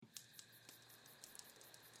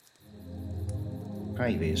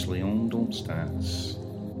Previously on Dumpstats.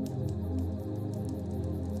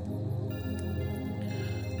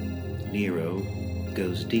 Nero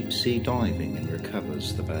goes deep-sea diving and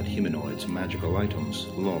recovers the bad humanoids' magical items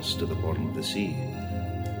lost at the bottom of the sea.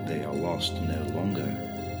 They are lost no longer.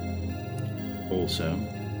 Also,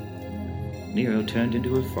 Nero turned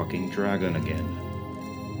into a fucking dragon again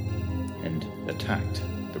and attacked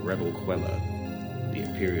the rebel Queller, the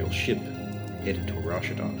Imperial ship headed to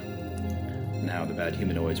Rashidon. Now the bad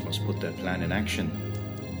humanoids must put their plan in action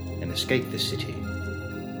and escape the city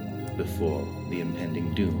before the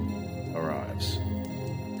impending doom arrives.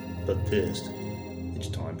 But first, it's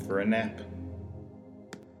time for a nap.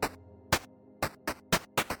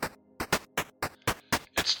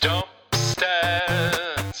 It's Dump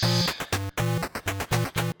Stats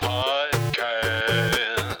Podcast.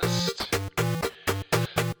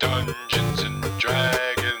 Dungeons and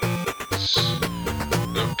Dragons.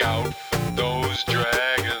 Look out for those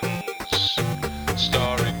dragons.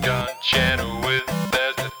 Starring John Chenoweth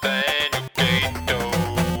as Nathaniel Gato.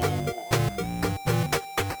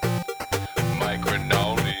 Mike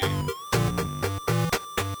Rinaldi.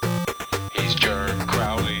 He's Jerk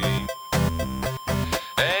Crowley.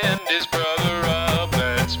 And his brother Rob,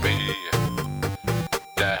 that's me.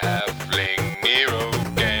 The halfling Nero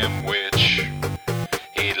Gamwich.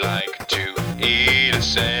 He'd like to eat a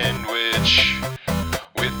sandwich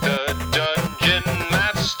with the Dungeon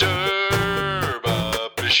Master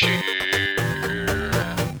Bob Bashir.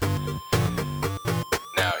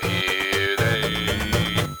 Now here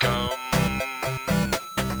they come,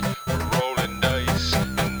 rolling dice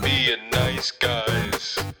and being nice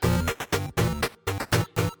guys.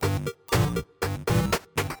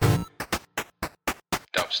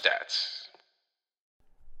 Dump Stats.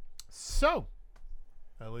 So,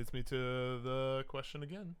 that leads me to the question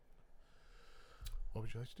again. What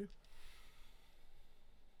would you like to do?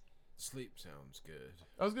 Sleep sounds good.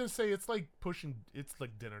 I was gonna say it's like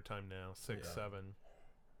dinner time now, 6, Yeah. 7,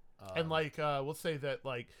 and we'll say that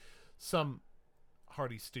like some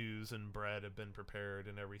hearty stews and bread have been prepared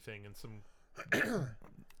and everything, and some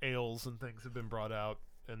ales and things have been brought out,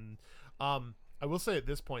 and I will say at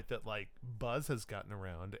this point that like Buzz has gotten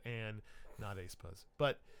around, and not Ace Buzz,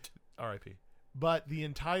 but R.I.P. But the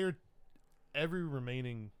every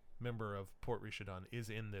remaining member of Port Rishadon is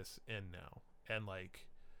in this inn now, and like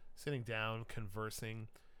sitting down, conversing,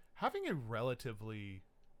 having a relatively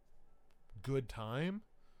good time.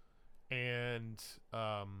 And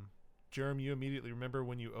Jerem, you immediately remember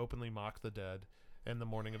when you openly mocked the dead and the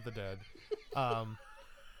morning of the dead.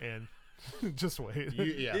 And just wait.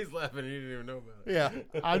 Yeah. He's laughing. He didn't even know about it. Yeah.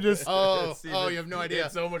 I'm just You have no idea.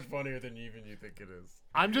 It's so much funnier than even you think it is.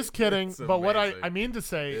 I'm just kidding. It's But what amazing. I mean to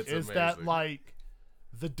say It's is that amazing. like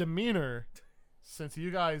the demeanor since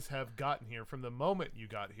you guys have gotten here, from the moment you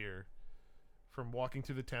got here, from walking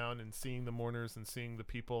through the town and seeing the mourners and seeing the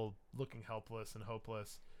people looking helpless and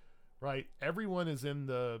hopeless, right? Everyone is in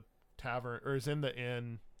the tavern or is in the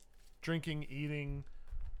inn, drinking, eating,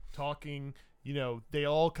 talking. You know, they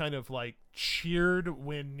all kind of like cheered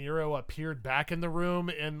when Nero appeared back in the room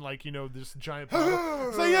and like, you know, this giant bottle.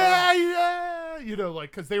 It's like, yeah, you know,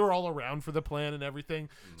 like, cause they were all around for the plan and everything.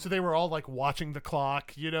 So they were all like watching the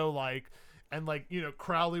clock, you know, like, and like, you know,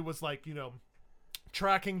 Crowley was like, you know,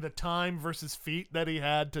 tracking the time versus feet that he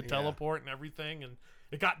had to teleport and everything. And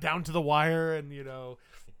it got down to the wire, and, you know,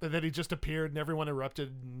 and then he just appeared and everyone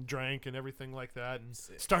erupted and drank and everything like that and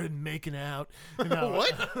started making out. You know.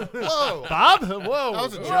 What? Whoa. Bob? Whoa. That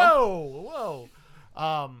was a jump.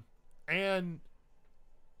 Whoa. And,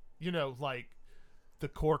 you know, like the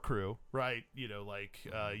core crew, right? You know, like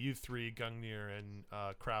you three, Gungnir and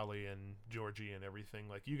Crowley and Georgie and everything.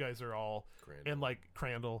 Like, you guys are all Crandall. and like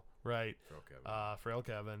Crandall, right? Frail Kevin. Frail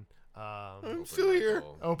Kevin. I'm Open still here.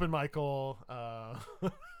 Michael. Open Michael.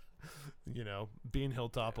 You know, Bean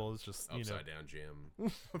Hilltopple is just, you know. Upside Down Jim.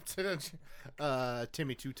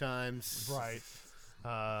 Timmy 2 times. Right.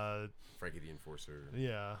 Frankie the Enforcer.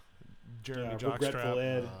 Yeah. Jeremy Regretful Jockstrap.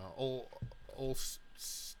 Ed. Old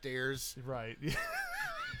Stairs. Right. Yeah.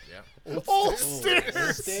 Old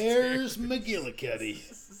Stairs. Stairs McGillicuddy.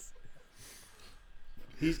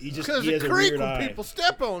 He just Because he it has a creak weird when eye. people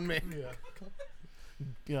step on me.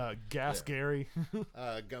 Yeah. Gas Gary.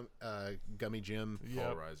 Gummy Jim. Yeah.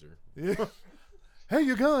 Paul Reiser. Yeah. Hey,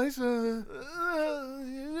 you guys. Helen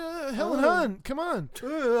Hunt, come on.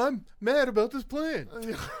 I'm mad about this plan.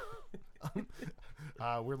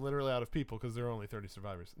 We're literally out of people because there are only 30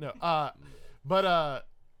 survivors. No. But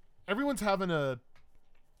everyone's having a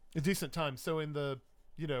decent time. So in the,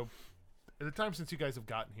 you know, at the time since you guys have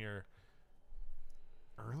gotten here,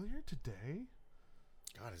 earlier today,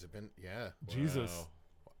 God, has it been? Yeah. Jesus.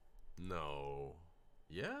 Wow. No.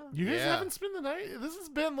 Yeah. You guys Yeah. haven't spent the night? This has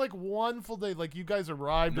been like one full day. Like you guys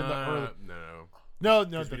arrived in the No. early. No. No,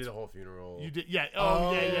 Because we that's, did a whole funeral. you did. Yeah.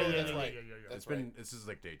 Oh, Yeah. that's Yeah, right. yeah. That's It's been. This is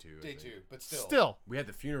like day 2. I Day think. 2, but still. Still, We had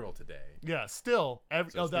the funeral today. yeah. Still, So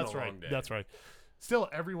it's been that's a right. long day. That's right. Still,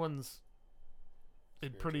 everyone's in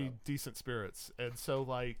Spirits pretty up. decent spirits, and so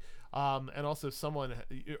like, and also someone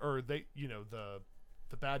or they,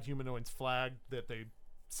 the bad humanoid's flag that they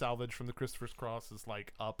salvaged from the Christopher's Cross is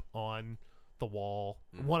like up on the wall.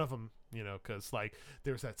 One of them, because like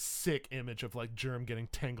there's that sick image of like Germ getting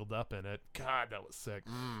tangled up in it. God, that was sick.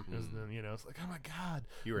 It's like, oh my God.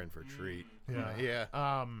 You were in for a treat. Yeah.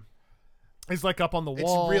 Yeah. It's like up on the It's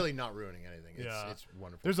wall. really not ruining anything. It's, Yeah. it's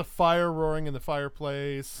wonderful. There's a fire roaring in the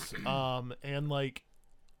fireplace, and like,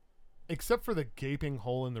 except for the gaping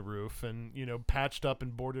hole in the roof, and patched up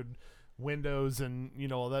and boarded windows,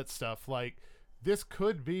 and all that stuff. Like, this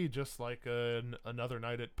could be just like another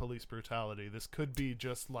night at police brutality. This could be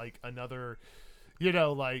just like another,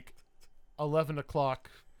 like 11 o'clock,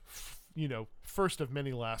 first of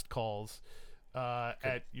many last calls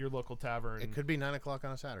at your local tavern. It could be 9 o'clock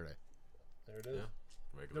on a Saturday. There it Yeah. is.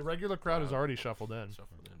 Regular. The regular crowd is already shuffled in.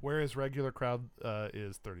 Shuffled in. Whereas regular crowd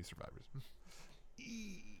is 30 survivors.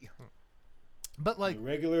 But like, The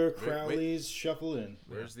regular Crowleys shuffle in.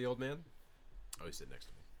 Where's the old man? Oh, he's sitting next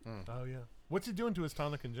to me. oh yeah, what's he doing to his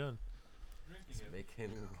tonic and gin? He's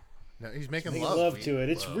making. No, he's making Make love. love to it.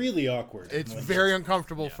 It's really awkward. It's very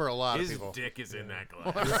uncomfortable for a lot His of people. dick is in that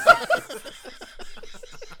glass.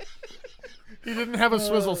 He didn't have a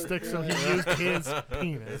swizzle stick, so he used his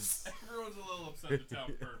penis. Everyone's a little upset the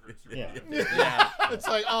town perverts. Yeah. It's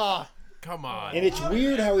like, Come on. And it's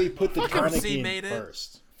weird how he put the tonic Percy in made it.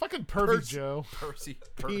 first. Fucking pervy Joe. Percy.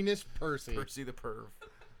 penis Percy. Percy the perv.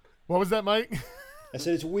 What was that, Mike? I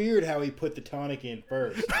said it's weird how he put the tonic in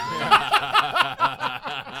first.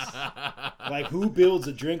 Like, who builds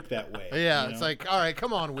a drink that way? Yeah, you it's know? like, all right,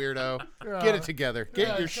 come on, weirdo. Yeah. Get it together. Get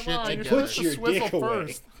Yeah, your come shit on, you're together. supposed Put to your swizzle dick away.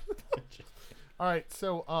 first. All right,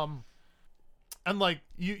 so and like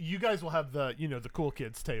you guys will have the the cool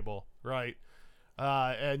kids table, right?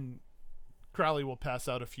 And Crowley will pass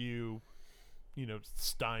out a few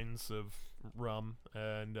steins of rum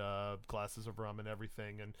and glasses of rum and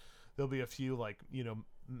everything, and there'll be a few like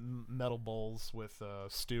metal bowls with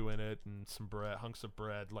stew in it and some bread, hunks of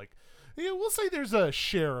bread. Like, we'll say there's a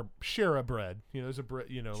share of bread. there's a bread,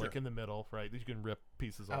 like in the middle, right? That you can rip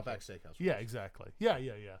pieces off. Outback of. Steakhouse. Yeah, exactly. Yeah.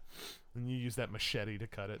 And you use that machete to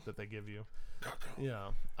cut it that they give you. Yeah.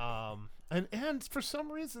 And for some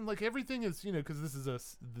reason, like everything is, because this is a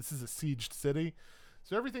sieged city,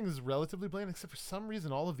 so everything is relatively bland, except for some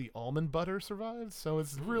reason all of the almond butter survives. So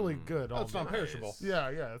it's really good. Oh, it's almond. not perishable. Yeah,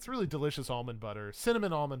 it's really delicious almond butter,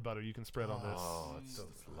 cinnamon almond butter you can spread on this, Oh, it's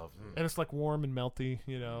lovely. and it's like warm and melty,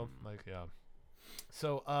 like yeah.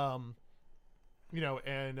 So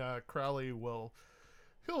and Crowley will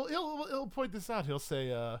he'll point this out. He'll say,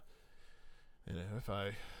 if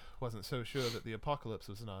I wasn't so sure that the apocalypse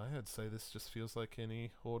was nigh, I'd say this just feels like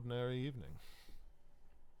any ordinary evening.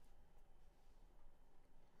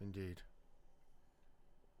 Indeed.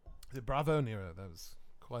 Bravo, Nero. That was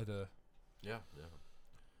quite a. Yeah.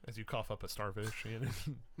 As you cough up a starvation.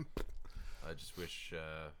 I just wish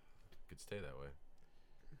could stay that way.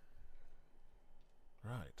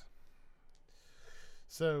 Right.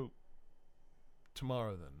 So,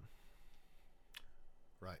 tomorrow then.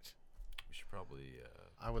 Right. We should probably.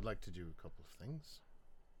 I would like to do a couple of things.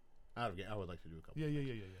 I would like to do a couple.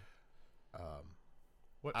 Yeah.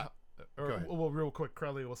 What? go ahead. Well, real quick,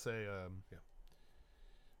 Crowley will say,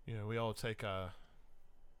 Yeah. we all take our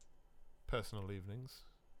personal evenings,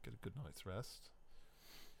 get a good night's rest,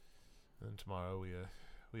 and tomorrow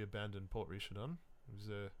we abandon Port Richardon. Does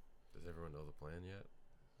everyone know the plan yet?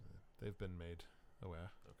 They've been made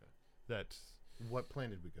aware. Okay. That. What plan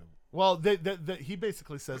did we go? Well, he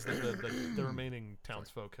basically says that the remaining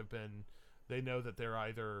townsfolk have been. They know that they're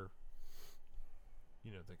either. They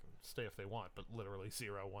can stay if they want, but literally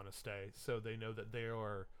 0 want to stay. So they know that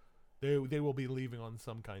they will be leaving on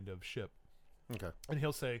some kind of ship. Okay. And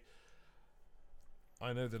he'll say,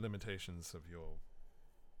 I know the limitations of your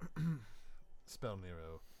spell,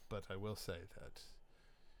 Nero, but I will say that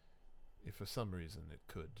if for some reason it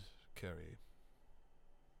could carry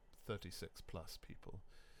 36 plus people,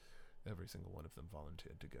 every single one of them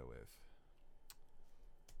volunteered to go with.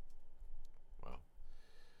 Wow.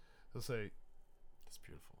 He'll say, That's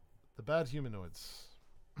beautiful. the bad humanoids,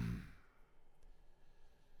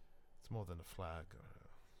 it's more than a flag or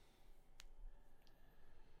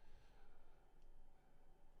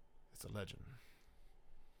it's a legend.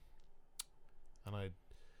 And I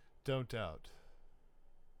don't doubt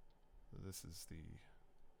that this is the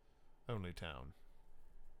only town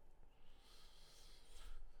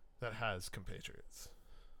that has compatriots.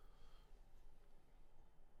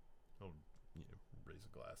 He'll raise a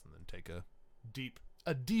glass and then take a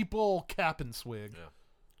deep old cap'n swig. Yeah.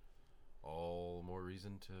 All more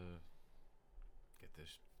reason to get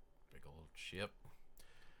this big old ship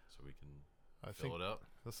so we can I fill think it up.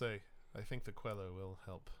 he'll say, I think the Quello will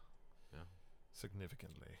help Yeah.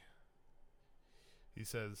 significantly. He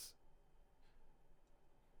says,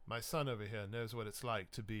 my son over here knows what it's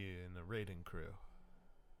like to be in a raiding crew.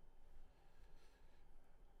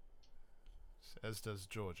 As does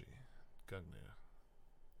Georgie Gugnir.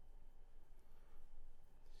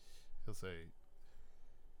 He'll say,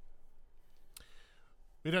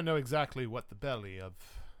 we don't know exactly what the belly of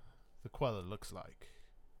the Queller looks like.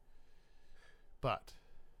 But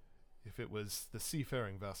if it was the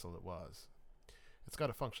seafaring vessel it was, it's got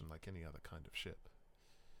to function like any other kind of ship.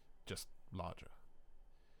 Just larger.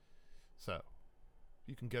 So,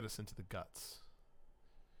 you can get us into the guts.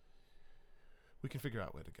 We can figure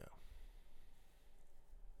out where to go.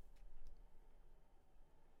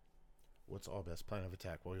 What's our best plan of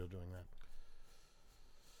attack while you're doing that?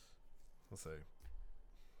 I'll say,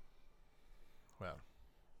 well,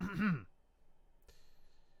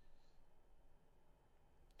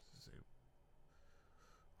 see,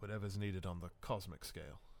 whatever's needed on the cosmic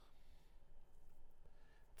scale.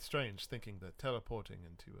 It's strange thinking that teleporting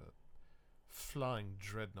into a flying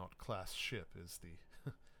dreadnought class ship is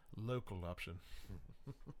the local option.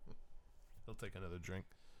 He'll take another drink.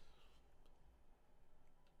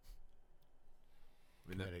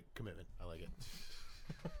 Commitment. I like it.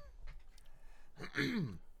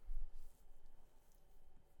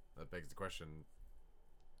 That begs the question: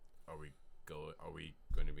 Are we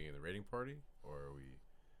going to be in the raiding party, or are we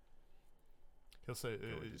He'll say,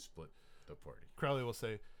 going to split the party? Crowley will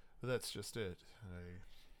say, that's just it.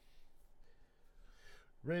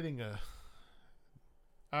 Raiding a...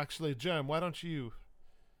 Actually, Germ, why don't you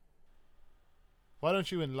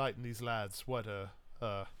enlighten these lads what a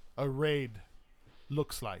raid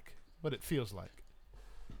looks like, what it feels like?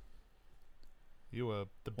 You are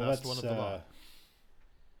the best one of the lot.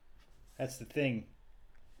 That's the thing.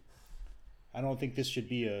 I don't think this should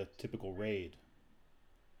be a typical raid.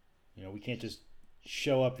 You know, we can't just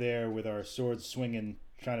show up there with our swords swinging,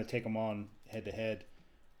 trying to take them on head to head.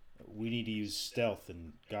 We need to use stealth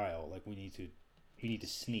and guile. Like we need to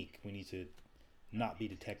sneak. We need to not be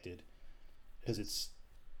detected. Because it's,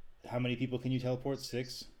 how many people can you teleport?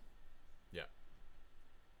 6? Yeah.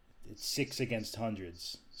 It's 6 against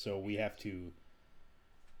hundreds. So we have to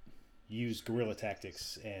use guerrilla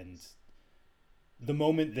tactics, and the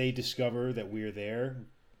moment they discover that we're there,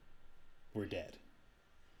 we're dead.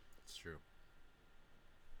 That's true.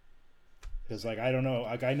 Because, like, I don't know.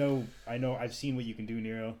 Like, I know I've seen what you can do,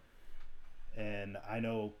 Nero. And I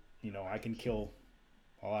know, I can kill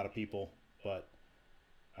a lot of people. But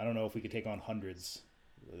I don't know if we could take on hundreds.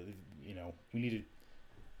 We need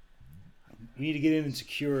to get in and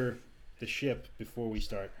secure the ship before we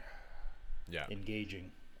start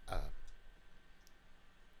engaging.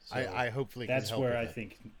 So I hopefully can that's help where with I that.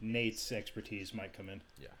 think Nate's expertise might come in.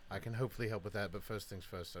 Yeah. I can hopefully help with that, but first things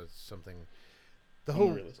first. Something. I'm a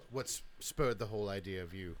realist. What's spurred the whole idea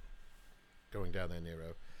of you going down there,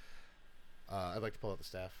 Nero? I'd like to pull out the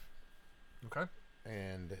staff Okay.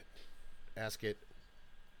 and ask it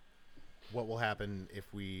what will happen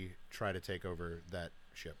if we try to take over that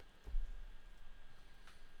ship.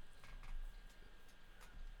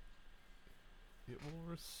 It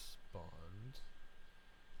will respond.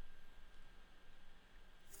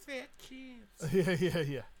 Fair chance.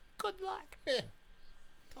 Yeah. Good luck.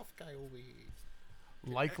 Tough guy over here.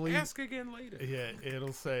 Likely. Ask again later. Yeah,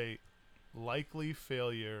 it'll say likely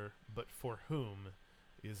failure, but for whom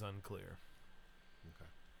is unclear.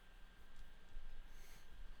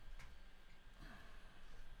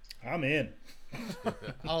 I'm in.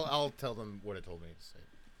 I'll tell them what it told me to say.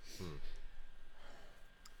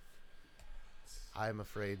 I'm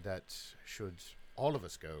afraid that should all of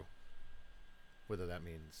us go, whether that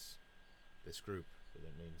means this group, whether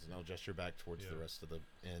that means, and I'll gesture back towards the Yeah. rest of the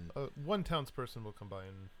inn. One townsperson will come by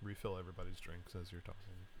and refill everybody's drinks as you're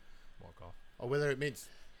talking. Walk off. Or whether it means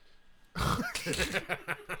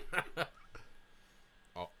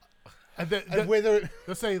And then, and whether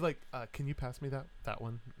they'll say like, "Can you pass me that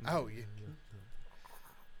one?" oh yeah.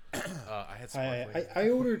 I had some I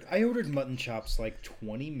ordered mutton chops like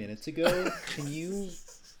 20 minutes ago. Can you?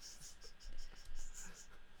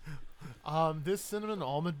 This cinnamon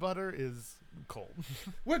almond butter is cold.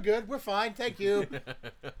 We're good. We're fine. Thank you.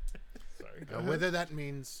 Sorry. Whether that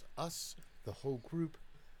means us, the whole group,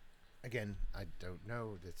 again, I don't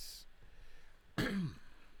know. That's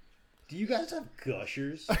Do you guys have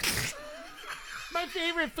gushers? My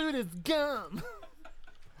favorite food is gum.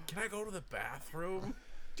 Can I go to the bathroom?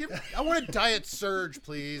 I want a diet surge,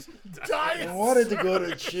 please. I wanted to go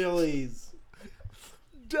to Chili's.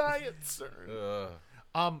 Diet sir.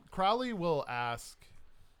 Crowley will ask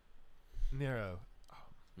Nero,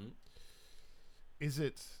 is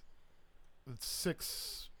it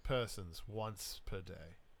 6 persons once per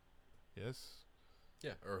day? Yes?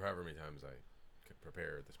 Yeah, or however many times I could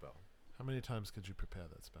prepare the spell. How many times could you prepare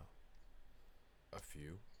that spell? A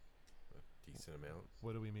few. A decent amount.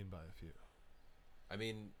 What do we mean by a few? I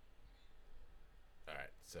mean...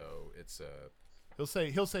 Alright, so it's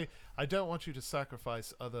He'll say, I don't want you to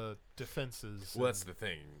sacrifice other defenses. Well, that's the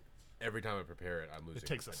thing. Every time I prepare it, I'm losing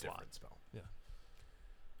takes a different slot. spell. Yeah.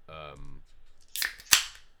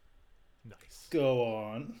 Nice. Go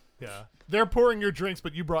on. Yeah. They're pouring your drinks,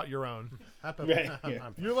 but you brought your own. Right. Yeah.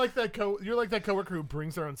 You're like that coworker who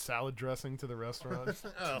brings their own salad dressing to the restaurant.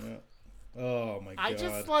 Oh my god. I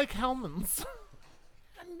just like Hellman's.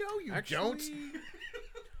 No, you Actually,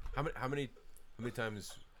 don't. How many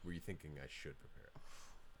times were you thinking I should prepare it?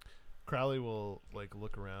 Crowley will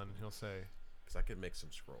look around and he'll say, Because I could make some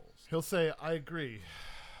scrolls. I agree.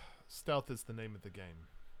 Stealth is the name of the game.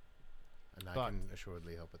 And I But- can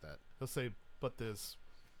assuredly help with that. He'll say, but there's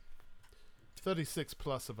 36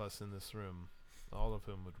 plus of us in this room, all of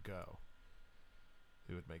whom would go.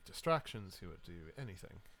 He would make distractions. He would do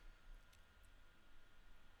anything.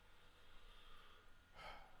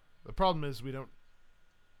 The problem is we don't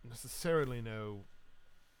necessarily know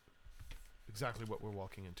exactly what we're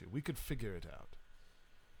walking into. We could figure it out.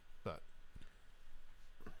 But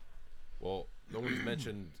Well, no one's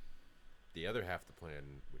mentioned the other half of the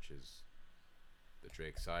plan, which is the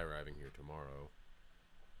Drake Psy arriving here tomorrow,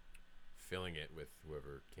 filling it with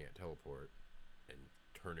whoever can't teleport, and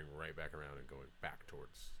turning right back around and going back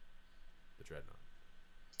towards the Dreadnought.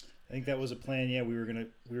 I think that was a plan. Yeah, we were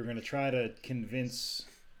gonna try to convince.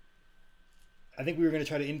 I think we were gonna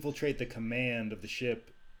try to infiltrate the command of the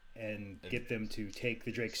ship and get them to take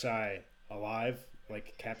the Drake Psy alive,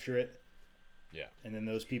 capture it, Yeah. and then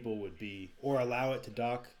those people would be, or allow it to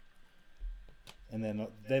dock, and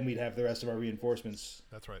then we'd have the rest of our reinforcements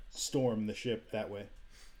that's right. storm the ship that way.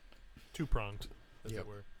 Two-pronged, as Yep. it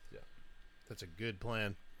were. That's a good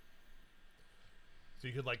plan. So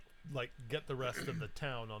you could get the rest of the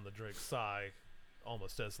town on the Drake Psy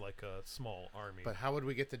almost as a small army. But how would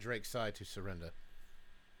we get the Drake side to surrender?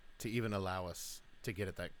 To even allow us to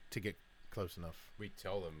get to get close enough. We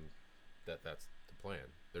tell them that that's the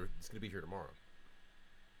plan. It's going to be here tomorrow.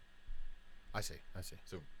 I see.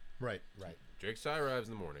 So Right. Drake Psy arrives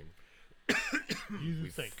in the morning, you we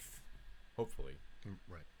think. hopefully,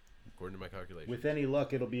 Right. according to my calculations. With any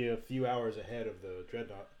luck, it'll be a few hours ahead of the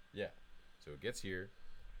Dreadnought. Yeah. So it gets here.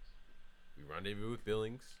 We rendezvous with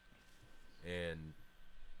Billings and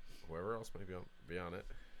whoever else might be on it.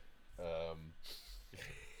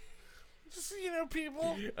 Just,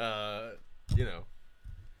 people.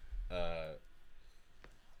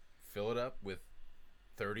 Fill it up with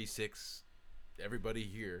 36. Everybody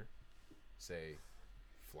here say,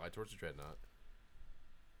 fly towards the Dreadnought.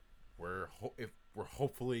 We're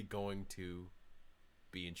hopefully going to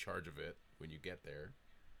be in charge of it when you get there,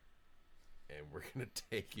 and we're gonna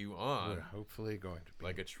take you on We're hopefully going to be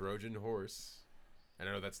like a Trojan horse. And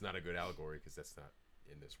I know that's not a good allegory because that's not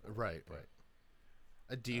in this world. right. but,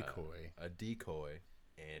 A decoy. a decoy,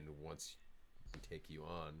 and once we take you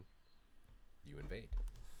on, you invade.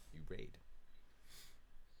 You raid.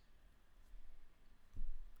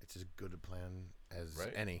 It's as good a plan as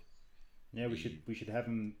Right. any. Yeah, we should have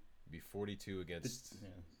him. Be 42 against Yeah.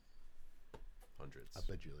 hundreds. A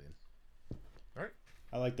bajillion.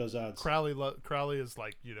 I like those odds. Crowley is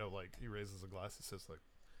he raises a glass. He says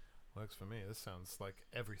works for me. This sounds like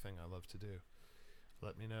everything I love to do.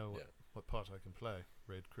 Let me know Yeah. what part I can play.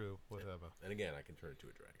 Raid crew, whatever. And again, I can turn into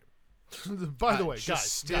a dragon. By the way, Just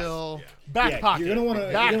guys, still. back Yeah, pocket. you're gonna want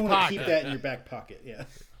Back to pocket. keep that in your back pocket. Yeah.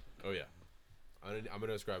 Oh yeah, I'm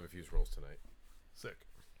gonna scribe a few scrolls tonight. Sick.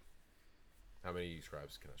 How many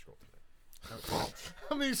scribes can I scroll tonight?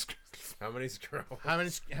 How many? How many scrolls? How many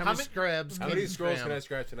scrabs? How many scrolls can I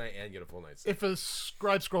scribe tonight and get a full night's sleep? If a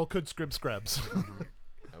scribe scroll could scrib scrabs.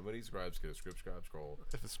 How many scribes could a scribe scroll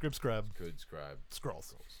If a scrib scrab could scribe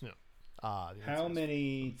scrolls. Yeah. The How answer is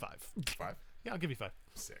many? 5. 5? Yeah, I'll give you 5.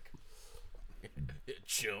 Sick.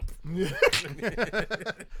 Chump.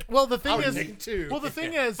 Well, the thing I is, was thinking two. well, the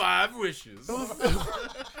thing is, 5 wishes.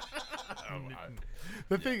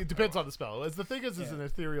 the thing it depends on the spell. As the thing is an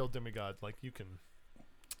ethereal demigod. Like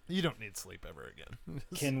you don't need sleep ever again.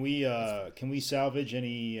 Can we salvage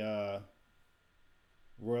any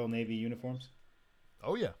Royal Navy uniforms?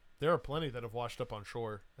 Oh yeah, there are plenty that have washed up on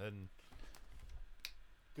shore, and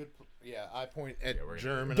Good. Yeah, I point at we're gonna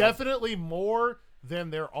Germ. and definitely more than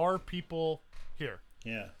there are people here.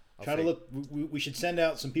 Yeah. I'll Try to say- look. We should send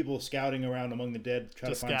out some people scouting around among the dead. Try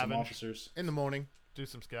To to find some scavenge. officers. in the morning. Do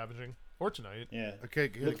some scavenging, or tonight. Yeah. Okay,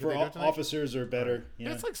 good. Look Could for they do it tonight? officers or better. Yeah,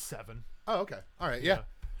 Yeah. it's like 7. Oh, okay. All right. Yeah.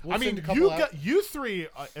 We'll I mean, send a couple out. you three,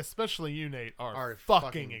 especially you, Nate, are Are fucking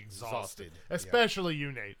fucking exhausted. exhausted. Yeah. Especially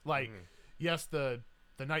you, Nate. Like, yes, the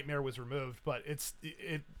nightmare was removed, but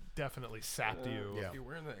it definitely sapped you. Yeah. If you're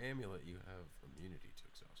wearing the amulet, you have immunity to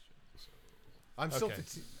exhaustion. So I'm still Okay.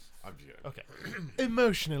 fatigued. I'm just Okay.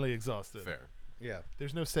 Emotionally exhausted. fair. Yeah.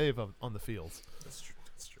 There's no save on the fields. That's true.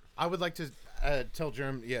 That's true. I would like to tell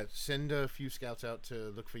Germ, send a few scouts out to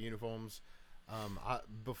look for uniforms.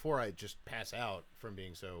 Before I just pass out from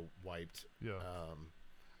being so wiped, Yeah.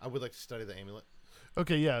 I would like to study the amulet.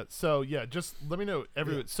 Okay, yeah. So, yeah, just let me know.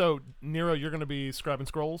 So, Nero, you're going to be scribing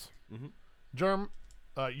scrolls. Mhm. Germ,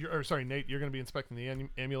 Nate, you're going to be inspecting the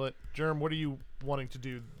amulet. Germ, what are you wanting to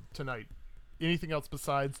do tonight? Anything else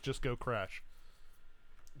besides just go crash?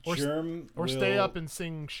 Or s- Germ Or stay will- up and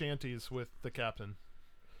sing shanties with the captain?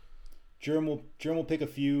 Germ will pick a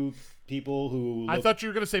few people who. I look- thought you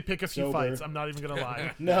were going to say pick a few sober. fights. I'm not even going to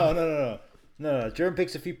lie. No. Germ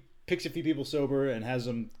picks a few people sober and has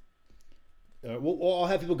them. I'll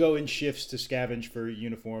have people go in shifts to scavenge for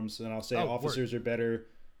uniforms, and I'll say Oh, officers are better.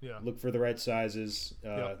 Yeah. Look for the right sizes.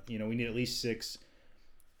 Yep. We need at least 6,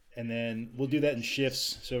 and then we'll do that in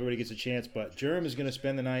shifts so everybody gets a chance. But Germ is going to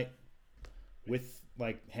spend the night with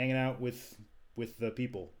hanging out with the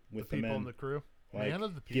people, with the, People men, in the crew. like, Man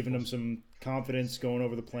of the people. giving them some confidence, going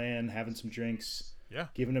over the plan, having some drinks, Yeah,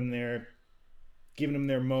 giving them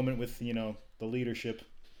their moment with the leadership.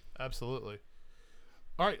 absolutely.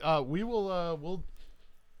 All right, we will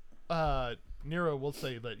Nero will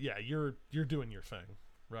say that you're doing your thing,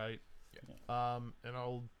 right? Yeah. And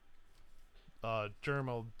I'll Germ,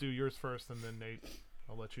 I'll do yours first, and then Nate,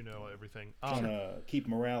 I'll let you know everything. Trying to keep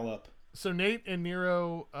morale up. So Nate and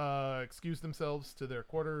Nero excuse themselves to their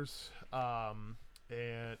quarters,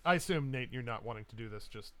 and I assume Nate, you're not wanting to do this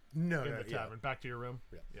just No, in the tavern. Back to your room.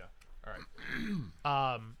 Yeah. All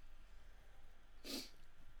right.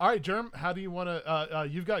 All right, Germ. How do you want to?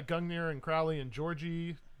 You've got Gungnir and Crowley and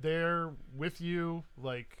Georgie there with you.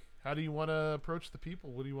 Like, how do you want to approach the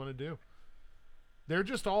people? What do you want to do? They're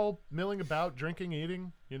just all milling about, drinking,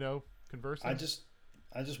 eating. Conversing. I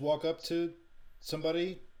just walk up to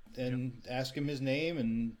somebody and ask him his name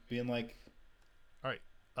and being like, All right.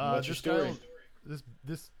 What's your this guy,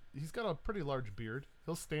 story? he's got a pretty large beard.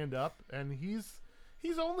 He'll stand up, and he's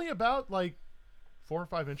only about like 4 or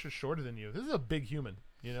 5 inches shorter than you. This is a big human.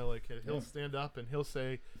 He'll Yeah. stand up and he'll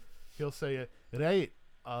say, right,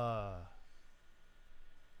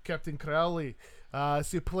 Captain Crowley,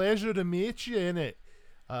 it's a pleasure to meet you, innit?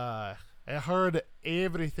 I heard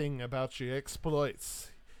everything about your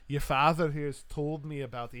exploits. Your father here has told me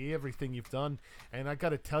about everything you've done, and I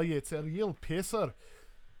gotta tell you, it's a real pisser.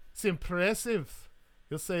 It's impressive.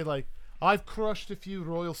 He'll say, like, I've crushed a few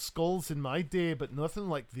royal skulls in my day, but nothing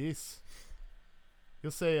like this.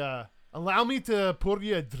 He'll say, allow me to pour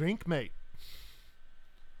you a drink, mate.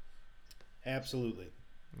 absolutely.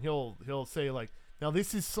 He'll say, like, now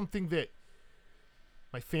this is something that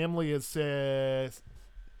my family has this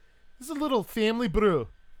is a little family brew.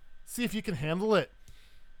 See if you can handle it.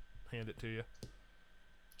 Hand it to you.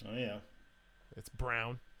 Oh yeah, It's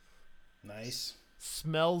brown. nice.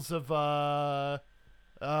 Smells of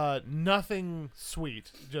nothing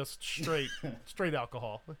sweet, just straight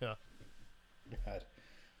alcohol. Yeah. God.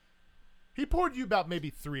 He poured you about maybe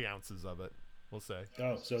 3 ounces of it, we'll say.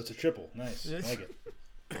 Oh, so it's a triple. Nice. Yes. I like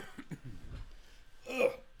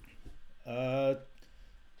it.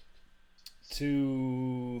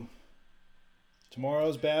 To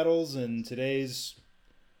tomorrow's battles and today's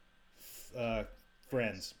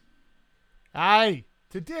friends. Aye,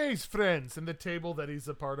 today's friends, and the table that he's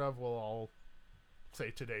a part of will all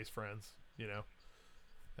say today's friends,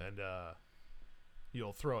 and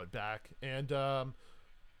you'll throw it back, and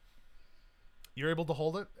you're able to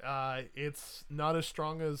hold it. It's not as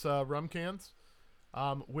strong as rum cans,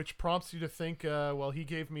 which prompts you to think, well, he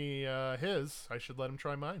gave me his, I should let him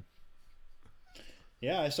try mine.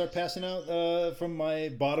 Yeah, I start passing out from my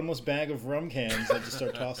bottomless bag of rum cans. I just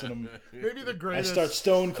start tossing them. Maybe the I greatest. start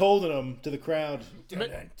stone colding them to the crowd.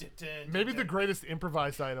 Maybe the greatest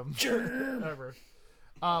improvised item ever.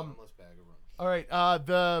 Bottomless bag of rum. All right.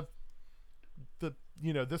 The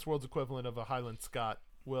this world's equivalent of a Highland Scot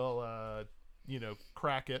will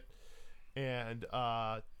crack it and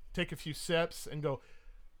take a few sips and go,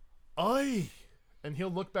 "Oi!" And he'll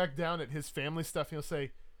look back down at his family stuff and he'll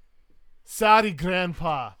say, "Sorry,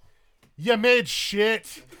 Grandpa, you made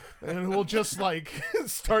shit." And we'll just like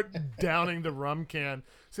start downing the rum can.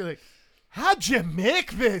 Say like, "How'd you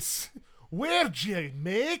make this? Where'd you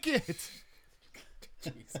make it?"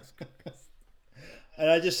 Jesus Christ. And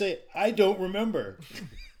I just say, I don't remember.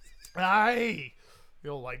 Aye.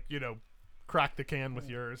 He'll crack the can with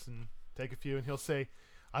yours and take a few, and he'll say,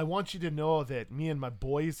 "I want you to know that me and my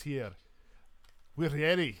boys here, we're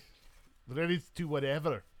ready to do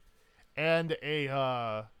whatever." And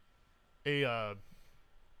a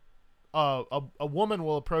woman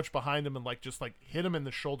will approach behind him and just hit him in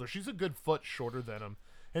the shoulder. She's a good foot shorter than him,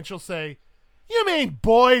 and she'll say, "You mean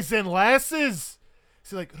boys and lasses?"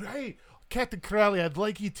 She's like, "Right, Captain Crowley, I'd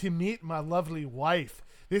like you to meet my lovely wife.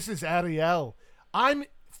 This is Ariel. I'm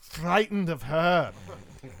frightened of her."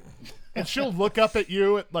 And she'll look up at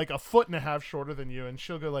you at a foot and a half shorter than you, and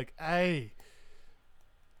she'll go like, "Hey,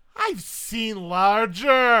 I've seen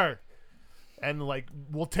larger." And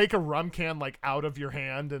we'll take a rum can out of your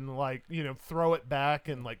hand and throw it back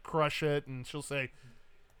and crush it, and she'll say,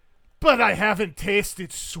 "But I haven't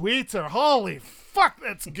tasted sweeter. Holy fuck,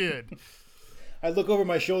 that's good." I look over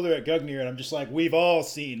my shoulder at Gugnir and I'm just like, we've all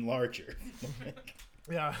seen larger.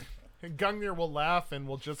 Yeah. And Gungnir will laugh and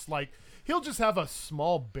will just he'll just have a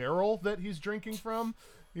small barrel that he's drinking from,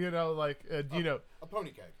 A pony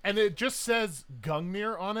keg. and it just says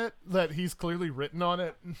Gungnir on it, that he's clearly written on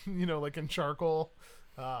it, in charcoal.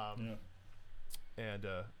 And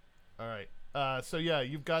all right. So yeah,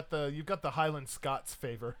 you've got the Highland Scots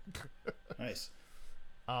favor. Nice.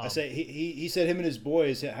 I say he said him and his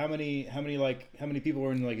boys. How many people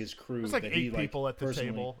were in his crew? There's that he, 8 people at the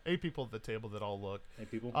personally- table. 8 people at the table that all look. 8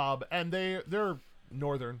 people. And they're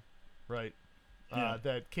northern, right? Yeah.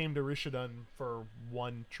 That came to Rishadan for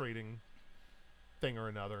one trading thing or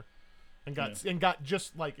another, and got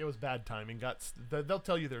just it was bad timing. They'll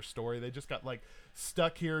tell you their story. They just got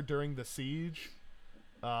stuck here during the siege,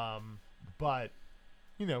 but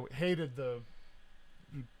hated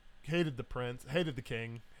the prince, hated the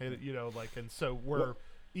king, and so we're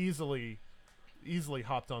easily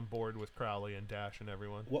hopped on board with Crowley and Dash and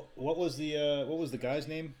everyone. What was the guy's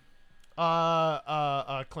name?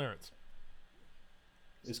 Clarence.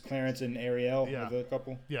 Is Clarence and Ariel Yeah. the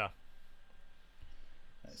couple? Yeah.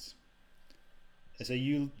 Nice. I say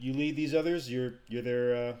you lead these others. You're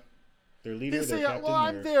their leader. You their see, captain, well,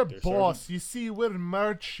 I'm their their boss. sergeant? You see, we're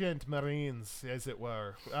merchant marines, as it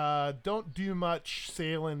were. Don't do much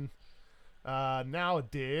sailing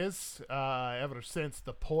nowadays, ever since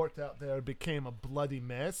the port out there became a bloody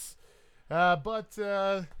mess. But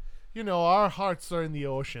our hearts are in the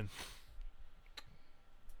ocean.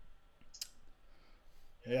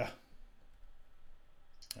 Yeah.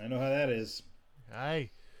 I know how that is.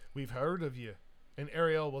 Aye, we've heard of you. And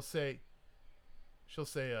Ariel will say, she'll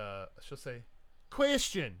say,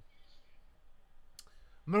 question.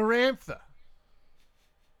 Marantha.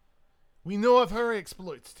 We know of her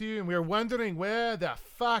exploits too, and we're wondering where the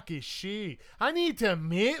fuck is she? I need to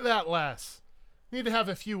meet that lass. Need to have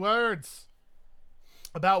a few words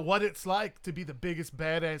about what it's like to be the biggest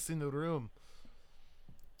badass in the room.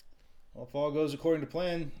 Well, if all goes according to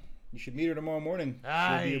plan, you should meet her tomorrow morning.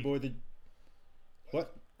 Aye. She'll be aboard the.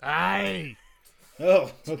 What? Aye.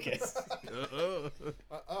 Oh, okay. Oh.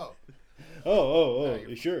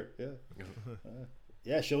 Oh, sure. Yeah.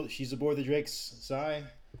 Yeah, she's aboard the Drake's Sigh.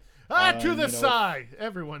 To the you know- side.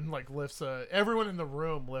 Everyone everyone in the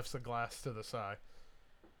room lifts a glass to the side.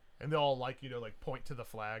 And they all point to the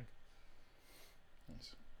flag.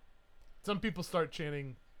 Nice. Some people start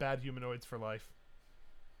chanting "bad humanoids for life."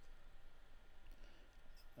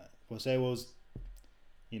 We'll say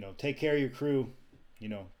take care of your crew.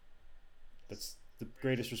 That's the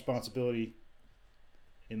greatest responsibility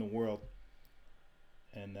in the world.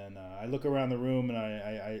 And then I look around the room and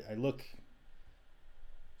I look.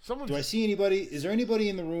 Someone's Do I see anybody? Is there anybody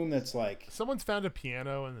in the room that's someone's found a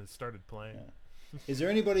piano and then started playing. Yeah. Is there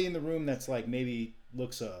anybody in the room that's maybe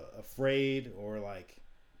looks afraid or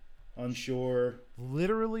unsure?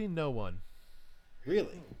 Literally no one.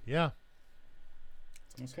 Really? Yeah.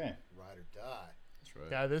 Okay. Ride or die. That's right.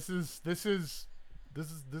 Yeah, this is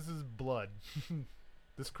blood.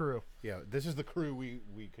 This crew. Yeah, this is the crew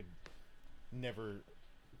we could never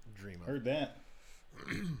Dream of. Heard that.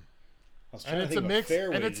 I was trying And to it's think a of mix. fair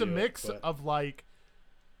way And to it's a do it, mix but- of like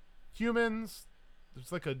humans.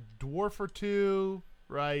 There's like a dwarf or two,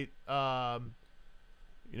 right? As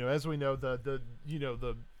we know, the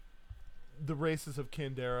races of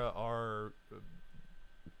Kandera are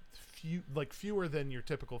fewer than your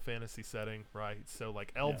typical fantasy setting, right? So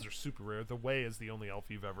like elves Yeah. are super rare. The Way is the only elf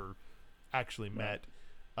you've ever actually met,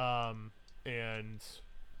 but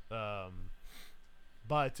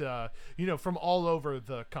from all over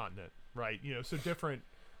the continent, right? So different,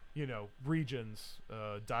 regions,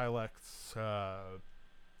 dialects, and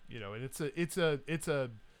it's a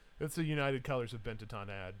United Colors of Bentetton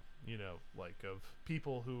ad, like of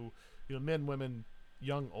people who, men, women,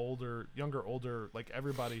 younger, older, like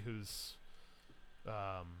everybody who's,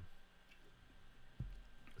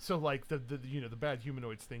 so like the bad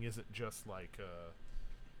humanoids thing isn't just like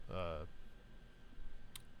a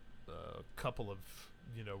couple of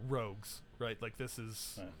rogues, right? Like this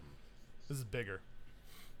is bigger.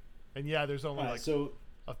 And yeah, there's only Alright, like so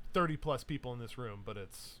 30 plus people in this room, but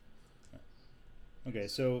it's okay,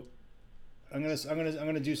 so I'm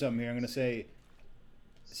gonna do something here. I'm gonna say,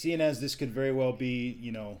 seeing as this could very well be,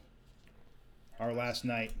 our last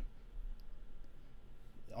night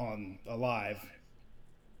on alive,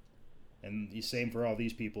 and the same for all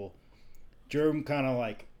these people. Germ kind of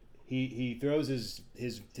like he throws his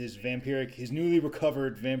vampiric, his newly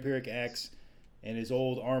recovered vampiric axe and his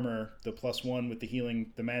old armor, the +1 with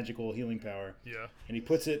the magical healing power, yeah. and he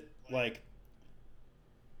puts it like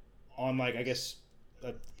on like I guess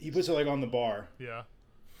he puts it like on the bar, Yeah.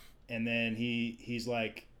 and then he's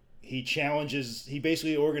like he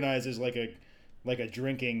basically organizes like a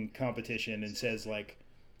drinking competition and says like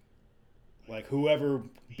whoever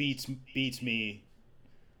beats me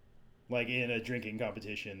like in a drinking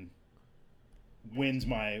competition wins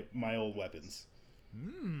my old weapons.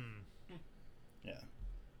 Yeah.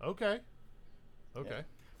 Okay.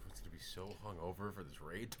 It's gonna be so hungover for this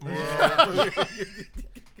raid tomorrow.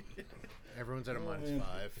 Everyone's at a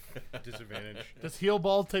 -5 disadvantage. Does Heal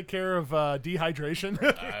Ball take care of dehydration?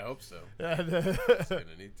 I hope so. Yeah. It's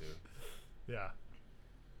gonna need to. Yeah.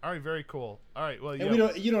 All right. Very cool. All right. Well, And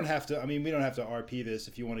you don't have to. I mean, we don't have to RP this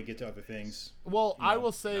if you want to get to other things. Well, I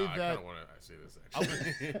will say No, I that. kind of want to see this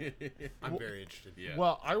actually. I'm very interested. Yeah.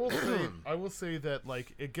 Well, I will say that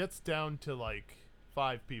like it gets down to like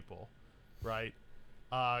 5 people, right?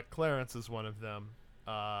 Clarence is one of them.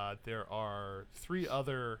 There are 3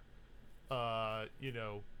 other,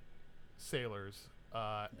 sailors,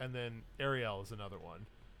 and then Ariel is another one,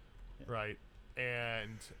 right?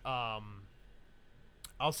 And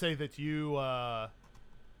I'll say that you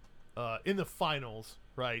in the finals,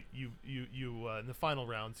 right? You in the final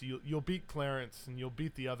rounds, you'll beat Clarence and you'll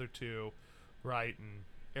beat the other 2, right? And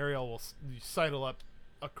Ariel will sidle up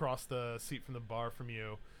across the seat from the bar from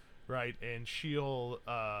you, right? And she'll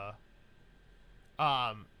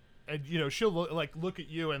she'll look at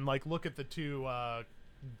you and like look at the 2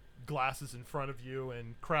 glasses in front of you,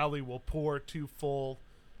 and Crowley will pour 2 full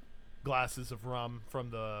glasses of rum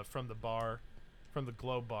from the bar, from the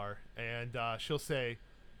globe bar, and she'll say,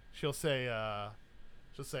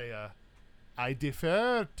 I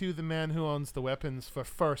defer to the man who owns the weapons for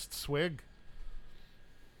first swig.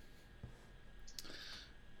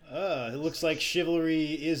 It looks like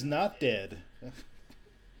chivalry is not dead,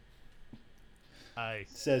 I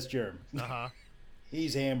says Germ. uh-huh.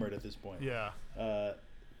 He's hammered at this point. Yeah.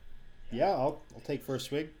 Yeah, I'll take first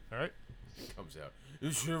swig. All right. Comes out.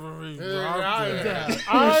 Chivalry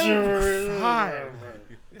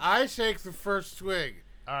I take the first swig.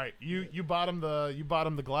 All right. You bottom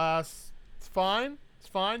the glass. It's fine. It's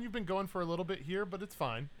fine. You've been going for a little bit here, but it's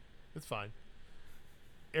fine. It's fine.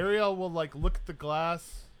 Ariel will like look at the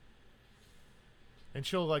glass, and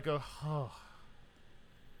she'll like go, oh,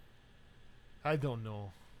 I don't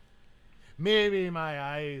know. Maybe my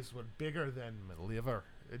eyes were bigger than my liver.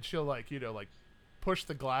 And she'll like push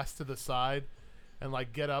the glass to the side and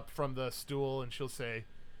like get up from the stool, and she'll say,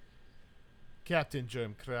 Captain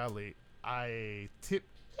Germ Crowley, I tip.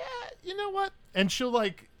 Yeah, you know what? And she'll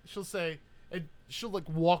say, and she'll like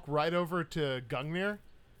walk right over to Gungnir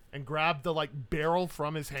and grab the like barrel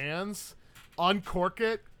from his hands, uncork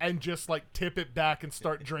it, and just like tip it back and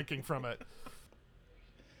start drinking from it.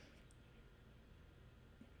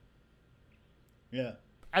 Yeah.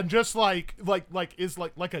 And just like is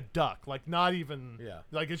like a duck, like not even, Yeah.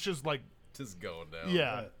 like it's just like, Just going down.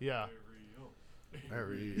 yeah, yeah.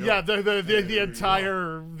 Very Yeah, the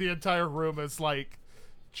entire room is like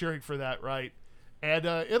cheering for that, right? And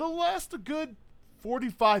it'll last a good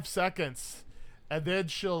 45 seconds, and then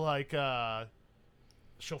she'll like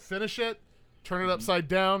she'll finish it, turn it upside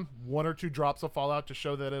down. 1 or 2 drops will fall out to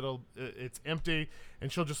show that it's empty,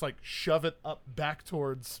 and she'll just like shove it up back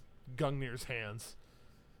towards Gungnir's hands.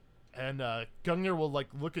 And Gungnir will like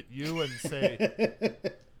look at you and say,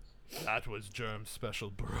 "That was Germ's special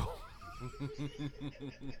brew."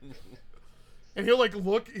 And he'll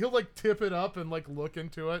like tip it up and like look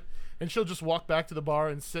into it, and she'll just walk back to the bar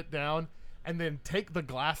and sit down, and then take the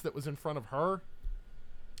glass that was in front of her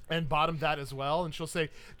and bottom that as well, and she'll say,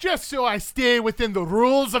 "Just so I stay within the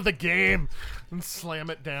rules of the game," and slam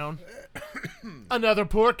it down. Another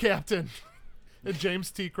poor captain. And James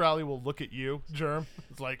T. Crowley will look at you, Germ.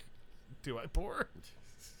 It's like, "Do I pour?"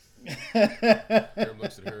 Germ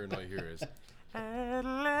looks at her and all you hear is, At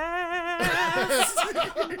last,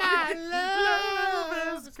 my love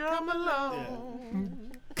has come along.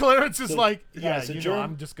 Clarence is like, "Yeah, so you know, Germ-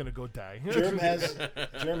 I'm just gonna go die." Germ has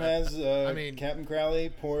I mean- Captain Crowley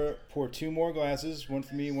pour 2 more glasses, one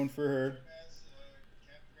for me, one for her,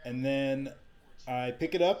 and then I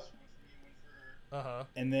pick it up,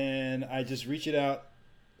 and then I just reach it out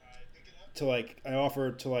to like I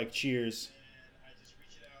offer to like cheers.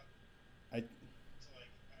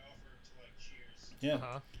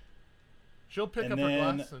 Yeah. She'll pick And up her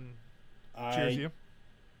then glass and I cheers you.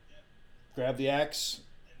 grab the axe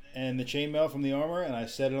and the chainmail from the armor, and I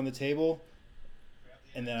set it on the table,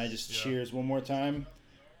 and then I just cheers one more time,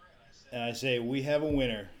 and I say, "We have a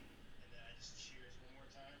winner."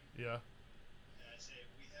 Yeah.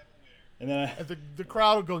 And then And the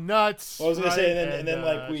crowd will go nuts. I was gonna right? say, and then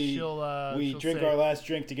like we she'll drink say, our last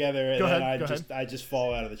drink together, and Go then ahead. I just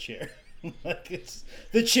fall out of the chair. Like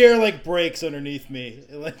the chair like breaks underneath me.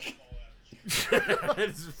 Like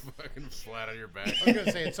it's fucking flat on your back. I was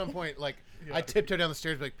gonna say at some point, like I tiptoe down the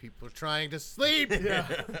stairs, like people are trying to sleep. Yeah.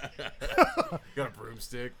 Got a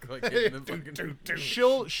broomstick, like hitting them fucking.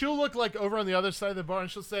 She'll look like over on the other side of the bar,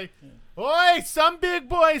 and she'll say, "Oi, some big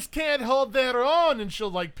boys can't hold their own." And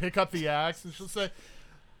she'll like pick up the axe, and she'll say,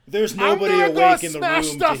 there's nobody gonna go awake in the smash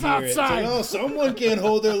room to hear stuff it. It's outside. like, oh, someone can't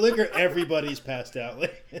hold their liquor. Everybody's passed out.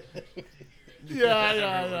 "Yeah,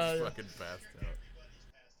 Everyone's fucking passed out.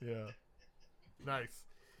 yeah." Nice.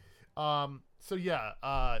 So yeah,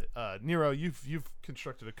 Nero, you've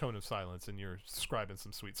constructed a cone of silence, and you're scribing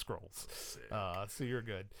some sweet scrolls. So you're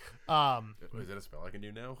good. Is that a spell I can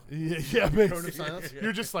do now? Yeah, Cone of silence?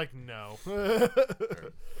 You're just like, no.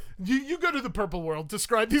 You go to the purple world.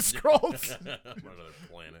 Describe these scrolls. I'm on another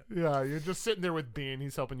planet. Yeah, you're just sitting there with Bean.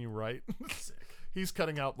 He's helping you write. He's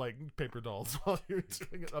cutting out like paper dolls while you're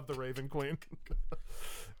doing it of the Raven Queen.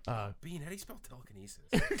 Bean, how do you spell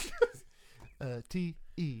telekinesis?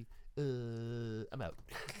 T-E. I'm out.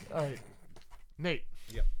 All right, Nate.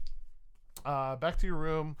 Yep. Back to your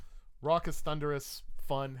room. Raucous, thunderous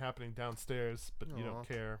fun happening downstairs, but you don't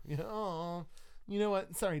care. Oh, you know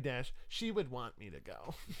what? Sorry, Dash. She would want me to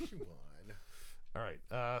go. All right.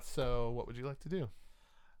 So what would you like to do?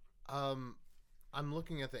 I'm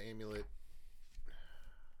looking at the amulet.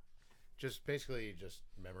 Just basically just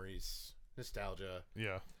memories, nostalgia,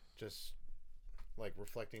 Yeah. just like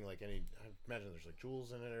reflecting like any. I imagine there's like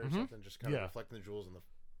jewels in it or something. Just kind of Yeah. reflecting the jewels and the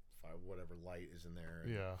whatever light is in there.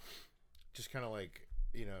 And Yeah. just kind of like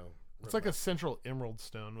It's like a central emerald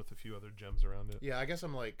stone with a few other gems around it. Yeah, I guess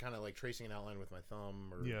I'm like kind of like tracing an outline with my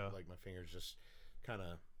thumb or Yeah. like my fingers, just kind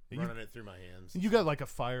of You- running it through my hands. You got like a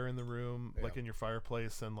fire in the room, like Yeah. in your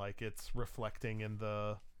fireplace, and like it's reflecting in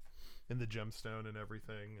the gemstone and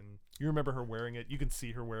everything. And you remember her wearing it. You can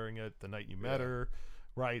see her wearing it the night you met Yeah. her,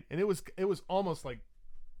 right? And it was almost like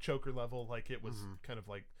choker level, like it was kind of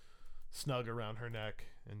like snug around her neck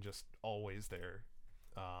and just always there.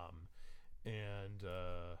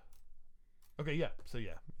 Okay, yeah. So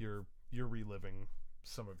yeah, you're reliving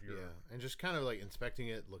some of your and just kind of like inspecting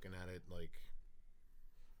it, looking at it, like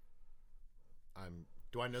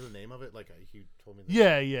do I know the name of it? Like you told me.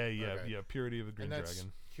 yeah. Okay. Purity of a Green And that's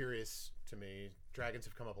Dragon. curious to me. Dragons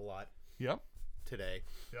have come up a lot Yep. today.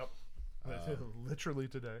 Literally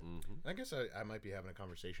today. I guess I might be having a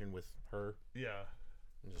conversation with her. Yeah.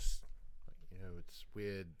 And just it's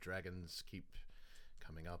weird. Dragons keep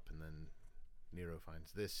coming up, and then Nero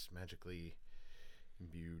finds this magically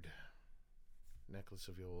imbued necklace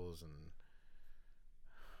of yours, and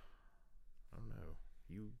I don't know.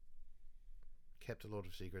 You kept a lot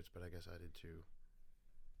of secrets, but I guess I did too.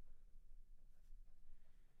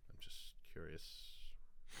 I'm just curious.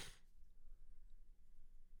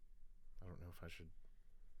 I don't know if I should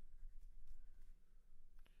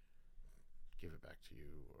give it back to you,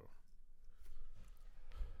 or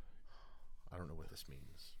I don't know what this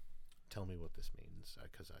means. Tell me what this means,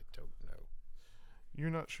 because I don't know. You're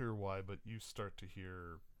not sure why, but you start to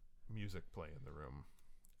hear music play in the room.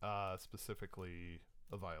 specifically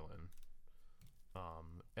a violin.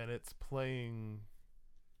 And it's playing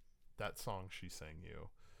that song she sang you,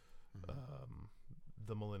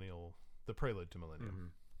 the Prelude to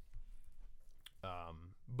Millennium.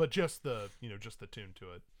 But just the tune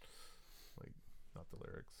to it, like not the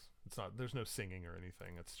lyrics. It's not. There's no singing or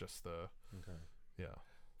anything. It's just the. Okay. Yeah.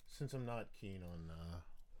 Since I'm not keen on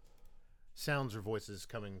sounds or voices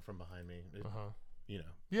coming from behind me,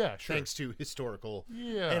 Yeah. Sure. thanks to historical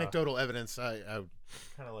Yeah. anecdotal evidence, I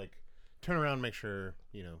kind of like turn around and make sure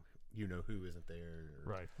you know who isn't there.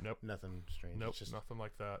 Or Right. Nope. Nothing strange. Nope. It's just Nothing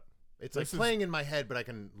like that. it's like This is- playing in my head, but I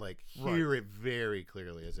can like hear it very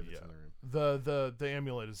clearly as if it's Yeah. in the room. The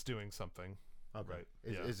amulet is doing something. Okay. Right.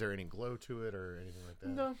 Is, Yeah. is there any glow to it or anything like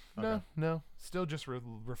that? No. No. Still just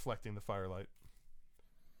reflecting the firelight.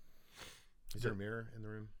 Is there a mirror in the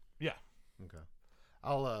room? Yeah. Okay.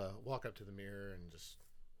 I'll walk up to the mirror and just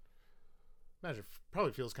imagine.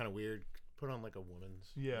 Probably feels kind of weird. Put on like a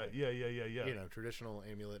woman's. Yeah. like, Yeah. traditional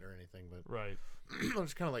amulet or anything, but Right. I'll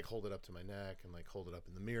just kind of like hold it up to my neck and like hold it up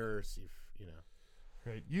in the mirror, see if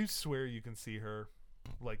Right. You swear you can see her,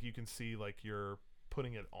 like you can see like you're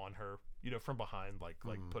putting it on her, from behind, like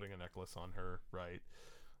putting a necklace on her, right?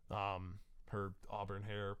 Her auburn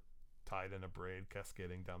hair tied in a braid,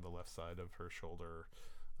 cascading down the left side of her shoulder,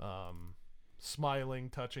 smiling,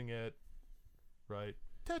 touching it, right?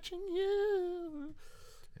 Touching you.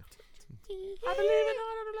 I believe in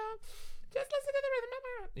all love. Just listen to the rhythm of my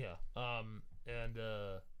heart. Yeah.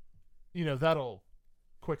 And that'll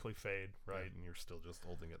quickly fade, right? And you're still just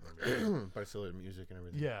holding it in the mirror. by still music and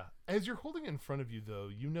everything. Yeah. As you're holding it in front of you, though,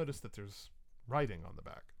 you notice that there's writing on the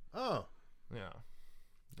back. Oh, Yeah.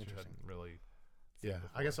 Which you Interesting. hadn't really seen yeah.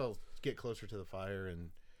 before. I guess I'll get closer to the fire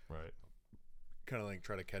and Right. kind of like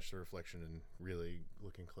try to catch the reflection and really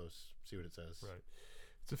looking close, see what it says. Right.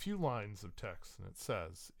 It's a few lines of text, and it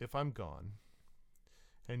says, "If I'm gone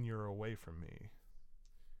and you're away from me,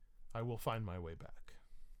 I will find my way back."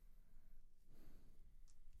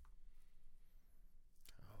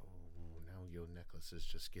 Oh, now your necklace is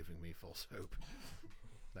just giving me false hope.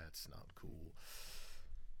 That's not cool.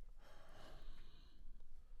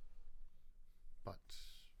 But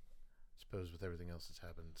I suppose with everything else that's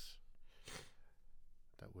happened,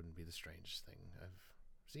 that wouldn't be the strangest thing I've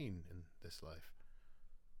seen in this life.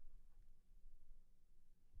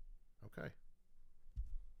 Okay.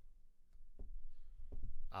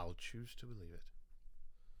 I'll choose to believe it.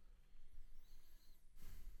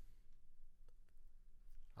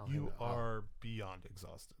 You are beyond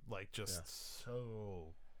exhausted. Like, just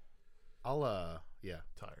so yeah.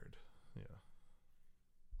 tired. Yeah.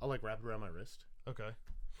 I'll like wrap it around my wrist Okay.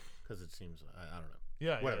 because it seems I don't know.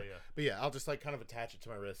 Yeah, Whatever. yeah. But yeah, I'll just like kind of attach it to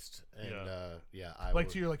my wrist and I Like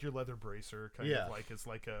will, to your leather bracer, kind Yeah. of like it's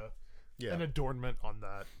like yeah. an adornment on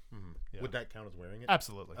that. Mhm. Yeah. Would that count as wearing it?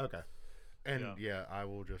 Absolutely. Okay. And Yeah. I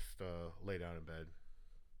will just lay down in bed.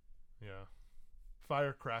 Yeah.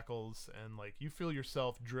 Fire crackles, and like you feel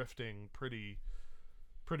yourself drifting pretty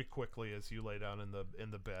quickly as you lay down in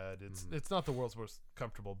the bed. It's not the world's most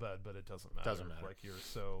comfortable bed, but it doesn't matter. Doesn't matter. Like you're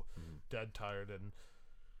so dead tired, and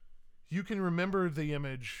you can remember the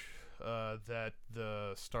image that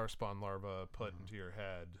the starspawn larva put into your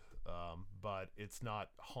head, but it's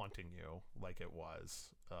not haunting you like it was.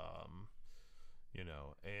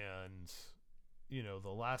 And the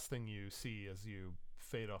last thing you see as you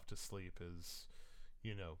fade off to sleep is,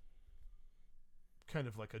 kind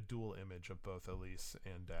of like a dual image of both Elise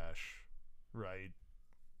and Dash, right?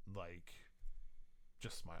 Like,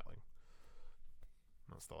 just smiling.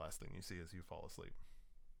 That's the last thing you see as you fall asleep.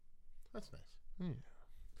 That's nice.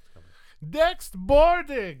 Next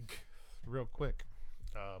boarding! Real quick,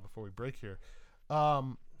 before we break here.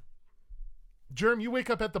 Germ, you wake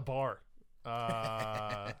up at the bar.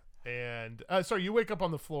 And sorry, you wake up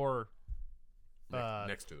on the floor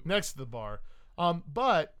next to him. next to the bar.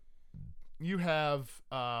 But you have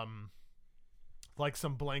like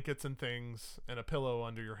some blankets and things and a pillow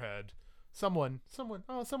under your head. Someone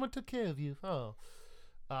took care of you.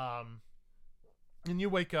 And you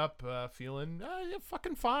wake up feeling you're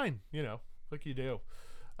fucking fine, like you do.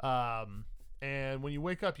 And when you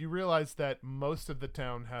wake up, you realize that most of the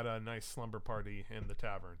town had a nice slumber party in the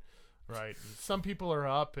tavern, right? And some people are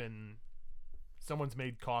up and someone's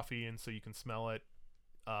made coffee, and so you can smell it.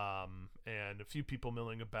 And a few people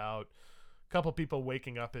milling about, a couple people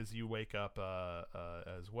waking up as you wake up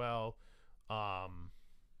as well.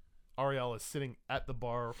 Ariel is sitting at the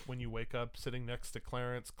bar when you wake up, sitting next to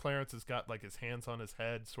Clarence. Clarence has got like his hands on his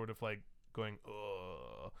head, sort of like going,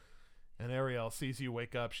 ugh. And Ariel sees you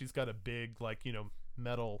wake up. She's got a big, like,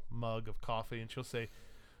 metal mug of coffee, and she'll say,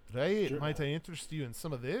 Right, Sure. might I interest you in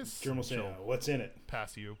some of this? Germ will say, She'll "What's in it?"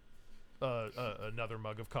 pass you another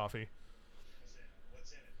mug of coffee.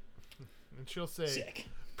 And she'll say, Sick.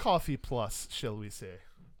 coffee plus, shall we say.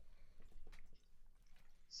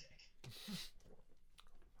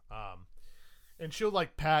 And she'll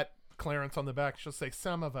like pat Clarence on the back. She'll say,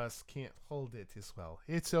 some of us can't hold it as well.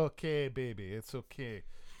 It's okay, baby. It's okay.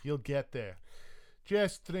 You'll get there.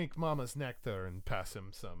 Just drink mama's nectar and pass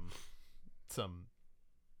him some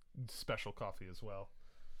special coffee as well.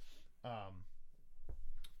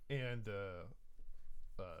 And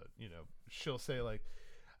you know, she'll say like,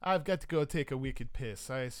 I've got to go take a wicked piss.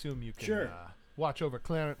 I assume you can Sure. watch over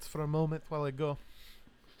Clarence for a moment while I go.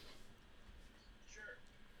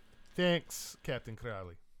 Thanks, Captain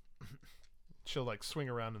Crowley. She'll like swing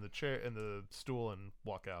around in the chair, in the stool, and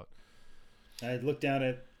walk out. I look down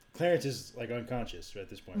at Clarence is like unconscious at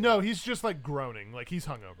this point. No, he's just like groaning, like he's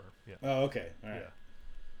hungover. Yeah, Oh, okay. All right. yeah.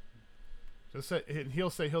 Just say, and he'll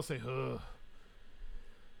say, ugh,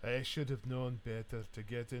 I should have known better to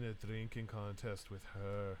get in a drinking contest with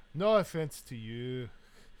her. No offense to you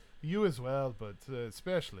as well, but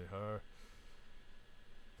especially her.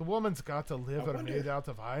 The woman's got a liver wonder- made out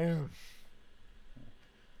of iron.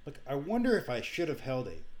 Look, I wonder if I should have held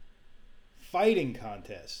a fighting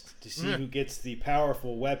contest to see who gets the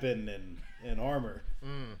powerful weapon and armor.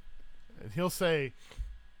 And he'll say,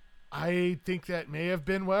 I think that may have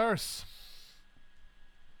been worse.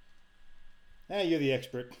 You're the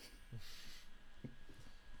expert.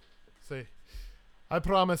 Say, I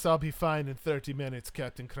promise I'll be fine in 30 minutes,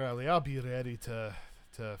 Captain Crowley. I'll be ready to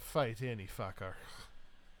fight any fucker.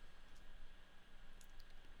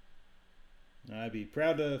 I'd be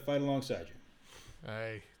proud to fight alongside you.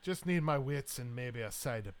 I just need my wits and maybe a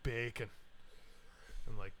side of bacon.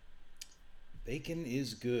 And like, Bacon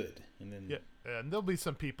is good. And then yeah, and there'll be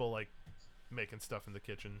some people like making stuff in the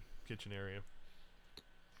kitchen area.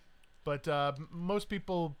 But most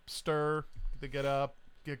people stir, they get up,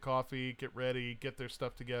 get coffee, get ready, get their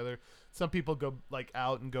stuff together. Some people go like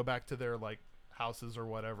out and go back to their like houses or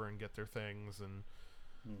whatever and get their things and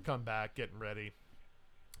come back getting ready.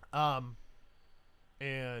 And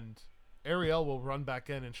Ariel will run back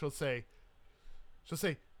in and she'll say,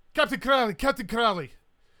 Captain Crowley,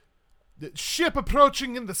 the ship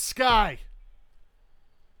approaching in the sky.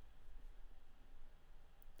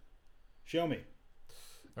 show me.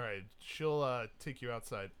 All right, she'll take you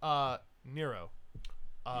outside. Nero,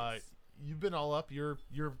 you've been all up. You're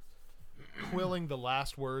quilling the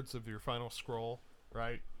last words of your final scroll,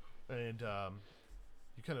 right? And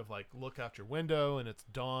you kind of like look out your window, and it's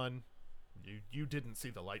dawn. You didn't see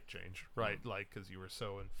the light change, right? Like because you were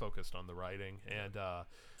so focused on the writing, and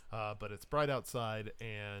but it's bright outside,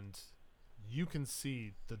 and you can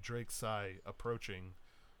see the Drake's Eye approaching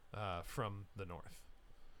from the north.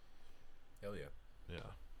 Hell yeah. Yeah.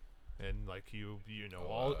 And like you know,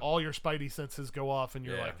 Oh, all your spidey senses go off, and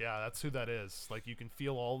you're Yeah. like, yeah, that's who that is. Like you can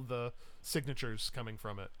feel all the signatures coming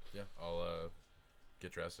from it. Yeah. I'll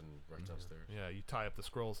get dressed and rush downstairs. Yeah, you tie up the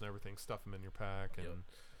scrolls and everything, stuff them in your pack, and Yep.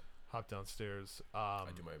 hop downstairs. I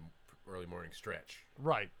do my early morning stretch.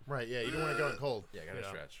 Right. Right, yeah, you don't want to go in cold. Yeah, I gotta Yeah.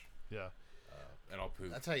 stretch. Yeah. And I'll poop.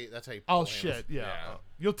 That's how you Oh plan. shit. Yeah. Yeah.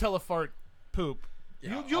 You'll telefart poop.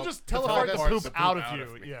 Yeah, You'll I'll just telefart telefart the the poop poop out of out you.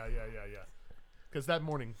 of me. Yeah. Because that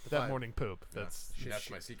morning poop. That's That's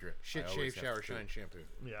my secret. Shit, I shave, always have shower, to poop. shine, shampoo.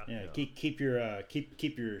 yeah. Yeah, keep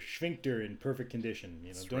your sphincter in perfect condition.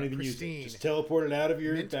 You know, don't right. even use Pristine. it. Just teleport it out of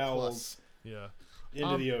your Mint bowels Yeah.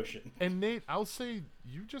 into the ocean. And Nate, I'll say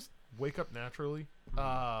you just wake up naturally,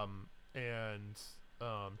 and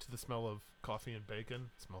to the smell of coffee and bacon.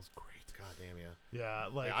 It smells great. God damn, yeah. Yeah,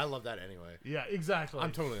 like I love that anyway. yeah, exactly.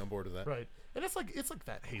 I'm totally on board with that. right, and it's like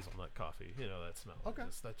that hazelnut coffee. You know that smell. Okay.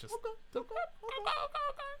 That just Okay.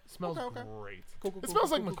 smells Okay. great. Cool, cool, It cool, smells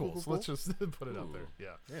cool, like cool, McCool's. cool, cool, Let's just put it out there.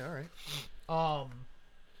 Yeah. Yeah, all right.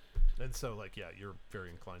 And so like yeah, you're very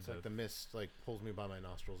inclined It's to. like the mist like pulls me by my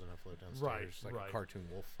nostrils and I float downstairs Right, like right. a cartoon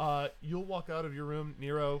wolf. You'll walk out of your room,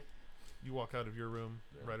 Nero. You walk out of your room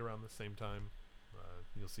right around the same time.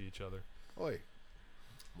 You'll see each other. Oi.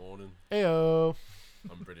 Morning. Heyo.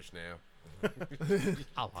 I'm British now.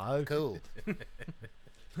 Hello. Cool.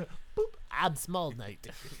 I'm Small Knight.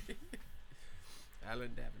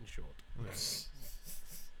 Alan Davenshort.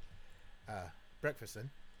 Breakfast then?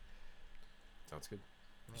 Sounds good.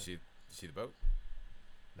 You see the boat?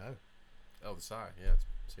 No. Oh, the sigh. Yeah,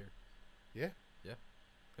 it's here. Yeah? Yeah,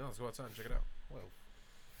 let's go outside and check it out. Well,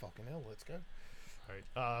 fucking hell, let's go. All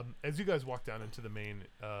right. As you guys walk down into the main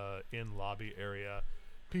inn lobby area,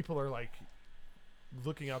 people are like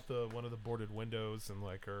looking out one of the boarded windows and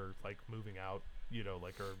like are like moving out. You know,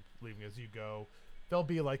 like are leaving as you go. there'll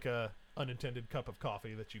be like a unintended cup of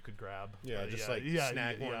coffee that you could grab. Yeah, just like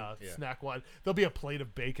snack one. Yeah, Yeah. snack one. There'll be a plate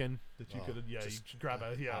of bacon that you Oh, could, you just could grab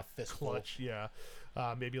a fistful. clutch,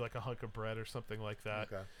 maybe like a hunk of bread or something like that.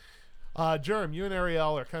 Okay. Jerem, you and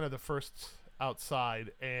Ariel are kind of the first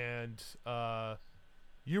outside, and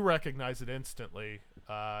you recognize it instantly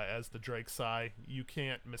as the Drake's Eye. You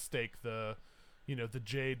can't mistake the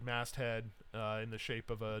jade masthead in the shape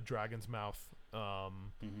of a dragon's mouth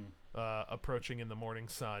approaching in the morning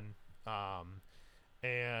sun.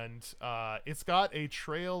 And it's got a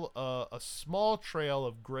trail, a small trail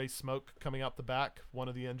of gray smoke coming out the back, one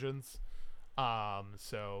of the engines.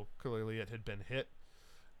 So clearly it had been hit.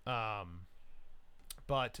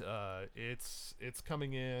 But it's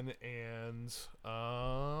coming in and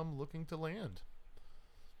looking to land.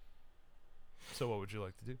 So what would you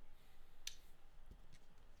like to do?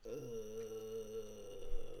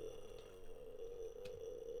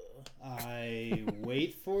 I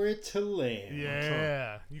wait for it to land.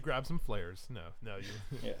 Yeah, you grab some flares. No,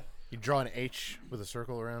 you. Yeah. You draw an H with a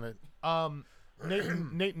circle around it.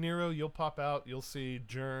 Nate Nero, you'll pop out. You'll see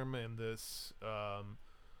Germ and this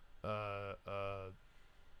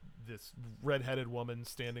this red-headed woman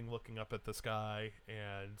standing looking up at the sky,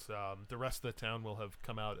 and the rest of the town will have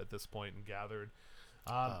come out at this point and gathered.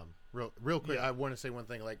 Real quick, yeah. I want to say one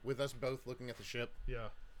thing. Like with us both looking at the ship, Yeah.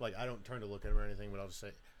 like I don't turn to look at him or anything, but I'll just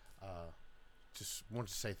say, just wanted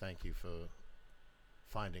to say thank you for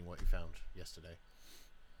finding what you found yesterday.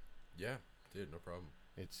 Yeah, dude, no problem.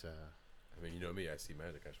 It's I mean, you know me. I see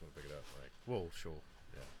magic. I just want to pick it up. Like, well, sure,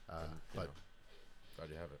 yeah. but Glad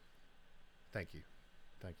you have it. thank you.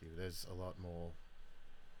 There's a lot more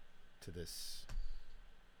to this.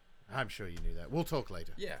 I'm sure you knew that. We'll talk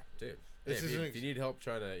later. Yeah, dude. This Hey, is if you need help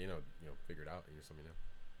trying to, figure it out, you just let me know.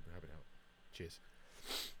 I'm happy to help. Cheers.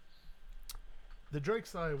 The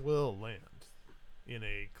Drake's Eye will land in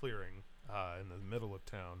a clearing in the middle of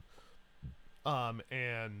town,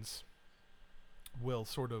 and will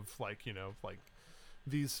sort of like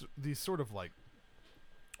these sort of like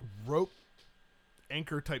rope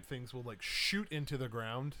anchor type things will like shoot into the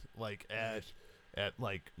ground like at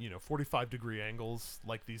 45-degree angles,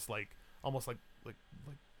 like these like almost like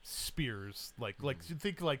spears, like you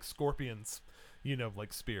think like scorpions,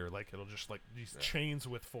 like spear, like it'll just like these chains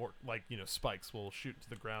with spikes will shoot to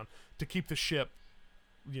the ground to keep the ship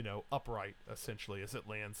upright essentially as it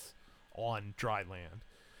lands on dry land.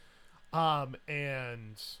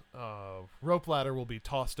 And rope ladder will be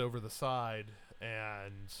tossed over the side,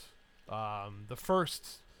 and the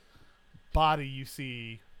first body you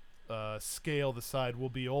see scale the side will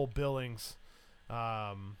be old Billings.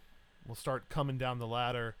 Will start coming down the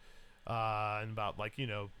ladder, and about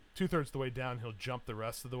 2/3 the way down, he'll jump the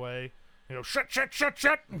rest of the way. Shut,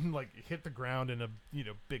 and like hit the ground in a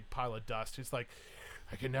big pile of dust. He's like,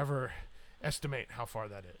 I can never estimate how far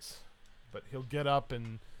that is, but he'll get up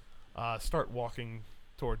and start walking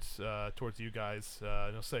towards you guys,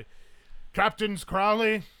 and he'll say, Captains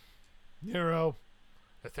Crowley, Nero,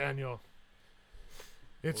 Nathaniel,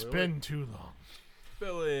 it's been too long.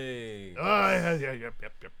 Billy. Yep. How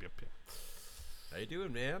you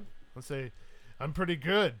doing, man? I'll say, I'm pretty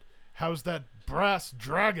good. How's that brass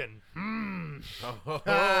dragon? And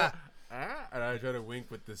I try to wink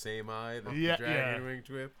with the same eye that Yeah, the dragon yeah. winked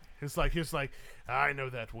with. He's like, I know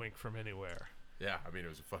that wink from anywhere. Yeah, I mean, it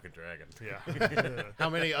was a fucking dragon. Yeah. How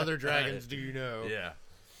many other dragons do you know? Yeah.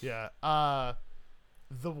 Yeah.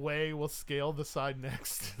 The way will scale the side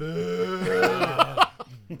next. I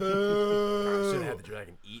should have had the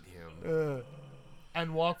dragon eat him.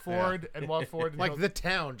 And walk forward, and Like he'll- the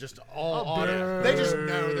town, just all Oh, on it. boo. They just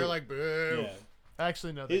know. They're like, boo. Yeah.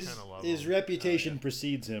 actually no, they His kind of love his him. reputation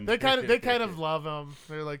precedes him. They kind of love him.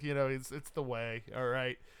 They're like, it's the way. All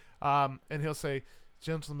right. And he'll say,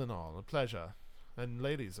 gentlemen all, a pleasure. And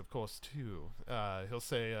ladies, of course, too. He'll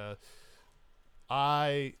say,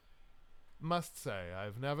 I must say,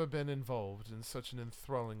 I've never been involved in such an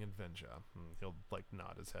enthralling adventure. He'll,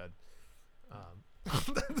 nod his head.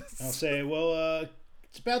 I'll say, well,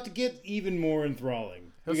 it's about to get even more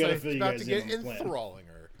enthralling. He'll We gotta say, fill It's you about guys to in get on the plan. enthralling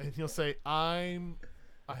her. And he'll say, I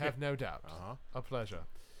have no doubt. Uh-huh. A pleasure.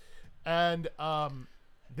 And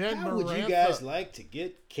then How would you Marantha- guys like to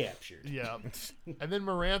get captured? Yeah. And then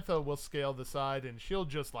Marantha will scale the side, and she'll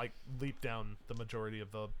just leap down the majority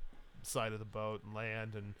of the side of the boat and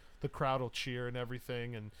land, and the crowd will cheer and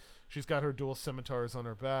everything. And she's got her dual scimitars on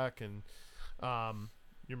her back, and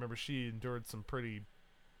you remember she endured some pretty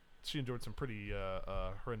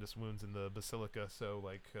horrendous wounds in the basilica. So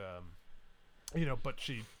but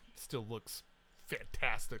she still looks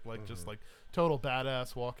fantastic, like just like total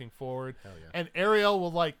badass walking forward. Hell yeah. And Ariel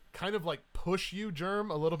will like kind of like push you,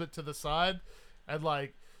 Germ, a little bit to the side, and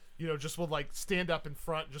like, you know, just will like stand up in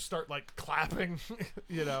front, and just start like clapping,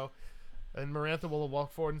 you know. And Marantha will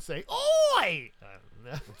walk forward and say, "Oi!"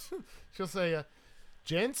 She'll say,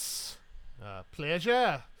 "Gents,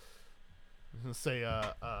 pleasure."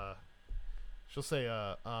 She'll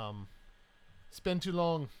say, "Spend too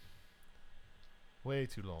long, way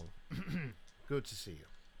too long." Good to see you.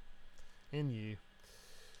 And you.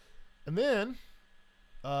 And then,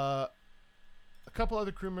 a couple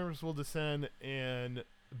other crew members will descend, and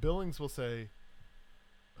Billings will say,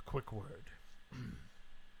 "A quick word."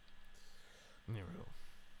 Nero.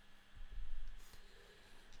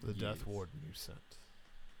 The Death Warden you sent.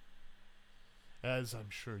 As I'm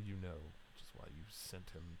sure you know, which is why you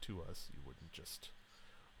sent him to us, you wouldn't just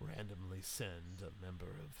randomly send a member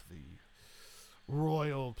of the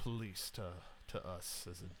Royal Police to us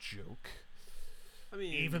as a joke. I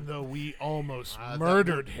mean, Even though we almost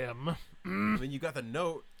murdered him. I mean, you got the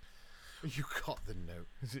note. You got the note.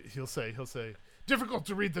 He'll say, difficult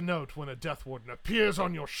to read the note when a Death Warden appears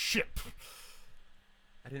on your ship.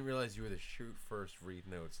 I didn't realize you were the shoot first, read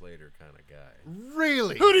notes later kind of guy.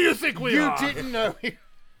 Really? Who do you think we You are? didn't know.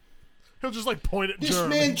 He'll just like point at This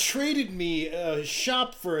Germ. man traded me a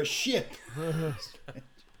shop for a ship.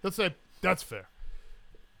 He'll say, that's fair.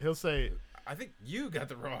 He'll say, I think you got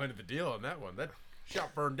the wrong end of the deal on that one. That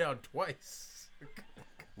shop burned down twice.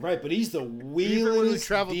 Right, but he's the when we wheelingest,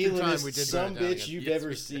 traveled through time, dealingest we did son burn it down bitch again. you've Yes, ever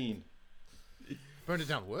we did. seen. Burned it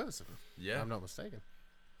down worse, if Yeah. I'm not mistaken.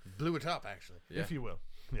 Blew it up, actually. Yeah. if you will.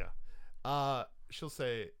 Yeah. She'll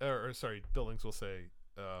say, or sorry, Billings will say,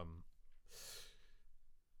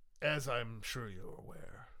 as I'm sure you're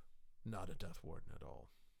aware, not a Death Warden at all.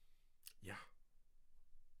 Yeah.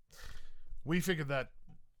 We figured that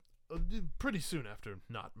pretty soon after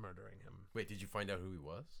not murdering him. Wait, did you find out who he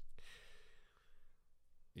was?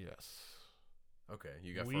 Yes. Okay,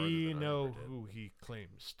 you got further We than I know ever did. who he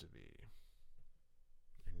claims to be.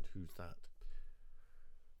 And who's that?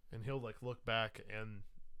 And he'll like look back, and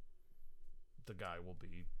the guy will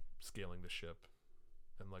be scaling the ship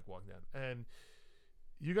and like walking down. And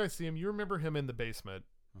you guys see him. You remember him in the basement,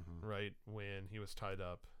 right? When he was tied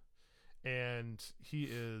up, and he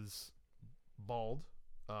is bald,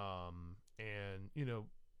 and you know,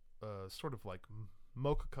 sort of like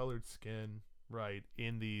mocha colored skin, right?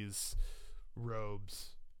 In these robes,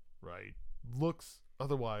 right? Looks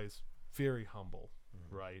otherwise very humble,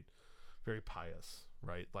 right? Very pious,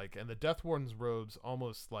 right? Like, and the Death Warden's robes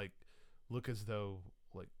almost like look as though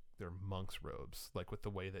like they're monk's robes, like with the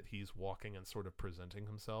way that he's walking and sort of presenting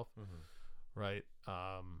himself, right?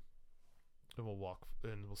 And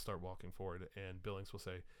we'll start walking forward, and Billings will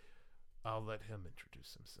say, "I'll let him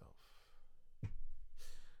introduce himself."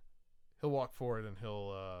 He'll walk forward, and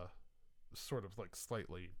he'll sort of like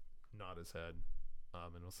slightly nod his head,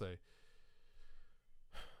 and he'll say,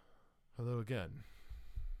 "Hello again.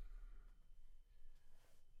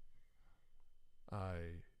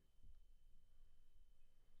 I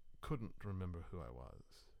couldn't remember who I was,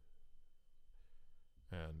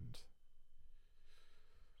 and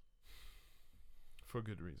for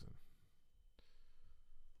good reason.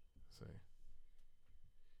 See,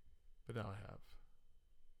 but now I have.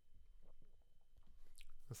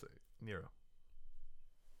 Let's say Nero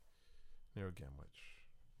Gamwich,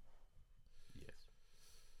 Yes.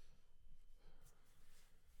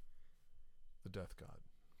 the Death God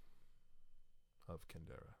of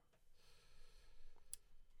Kendera.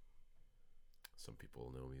 Some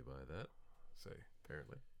people know me by that, Say,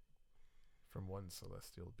 apparently. from one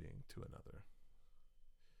celestial being to another."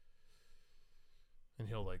 And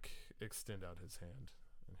he'll like extend out his hand,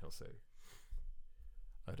 and he'll say,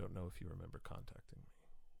 "I don't know if you remember contacting me,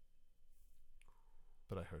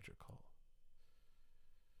 but I heard your call,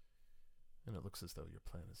 and it looks as though your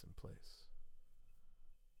plan is in place.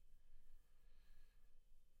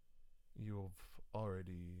 You've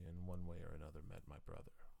already, in one way or another, met my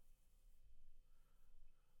brother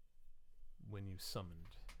when you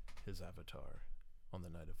summoned his avatar on the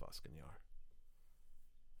night of Voskanyar."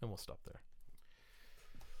 And we'll stop there.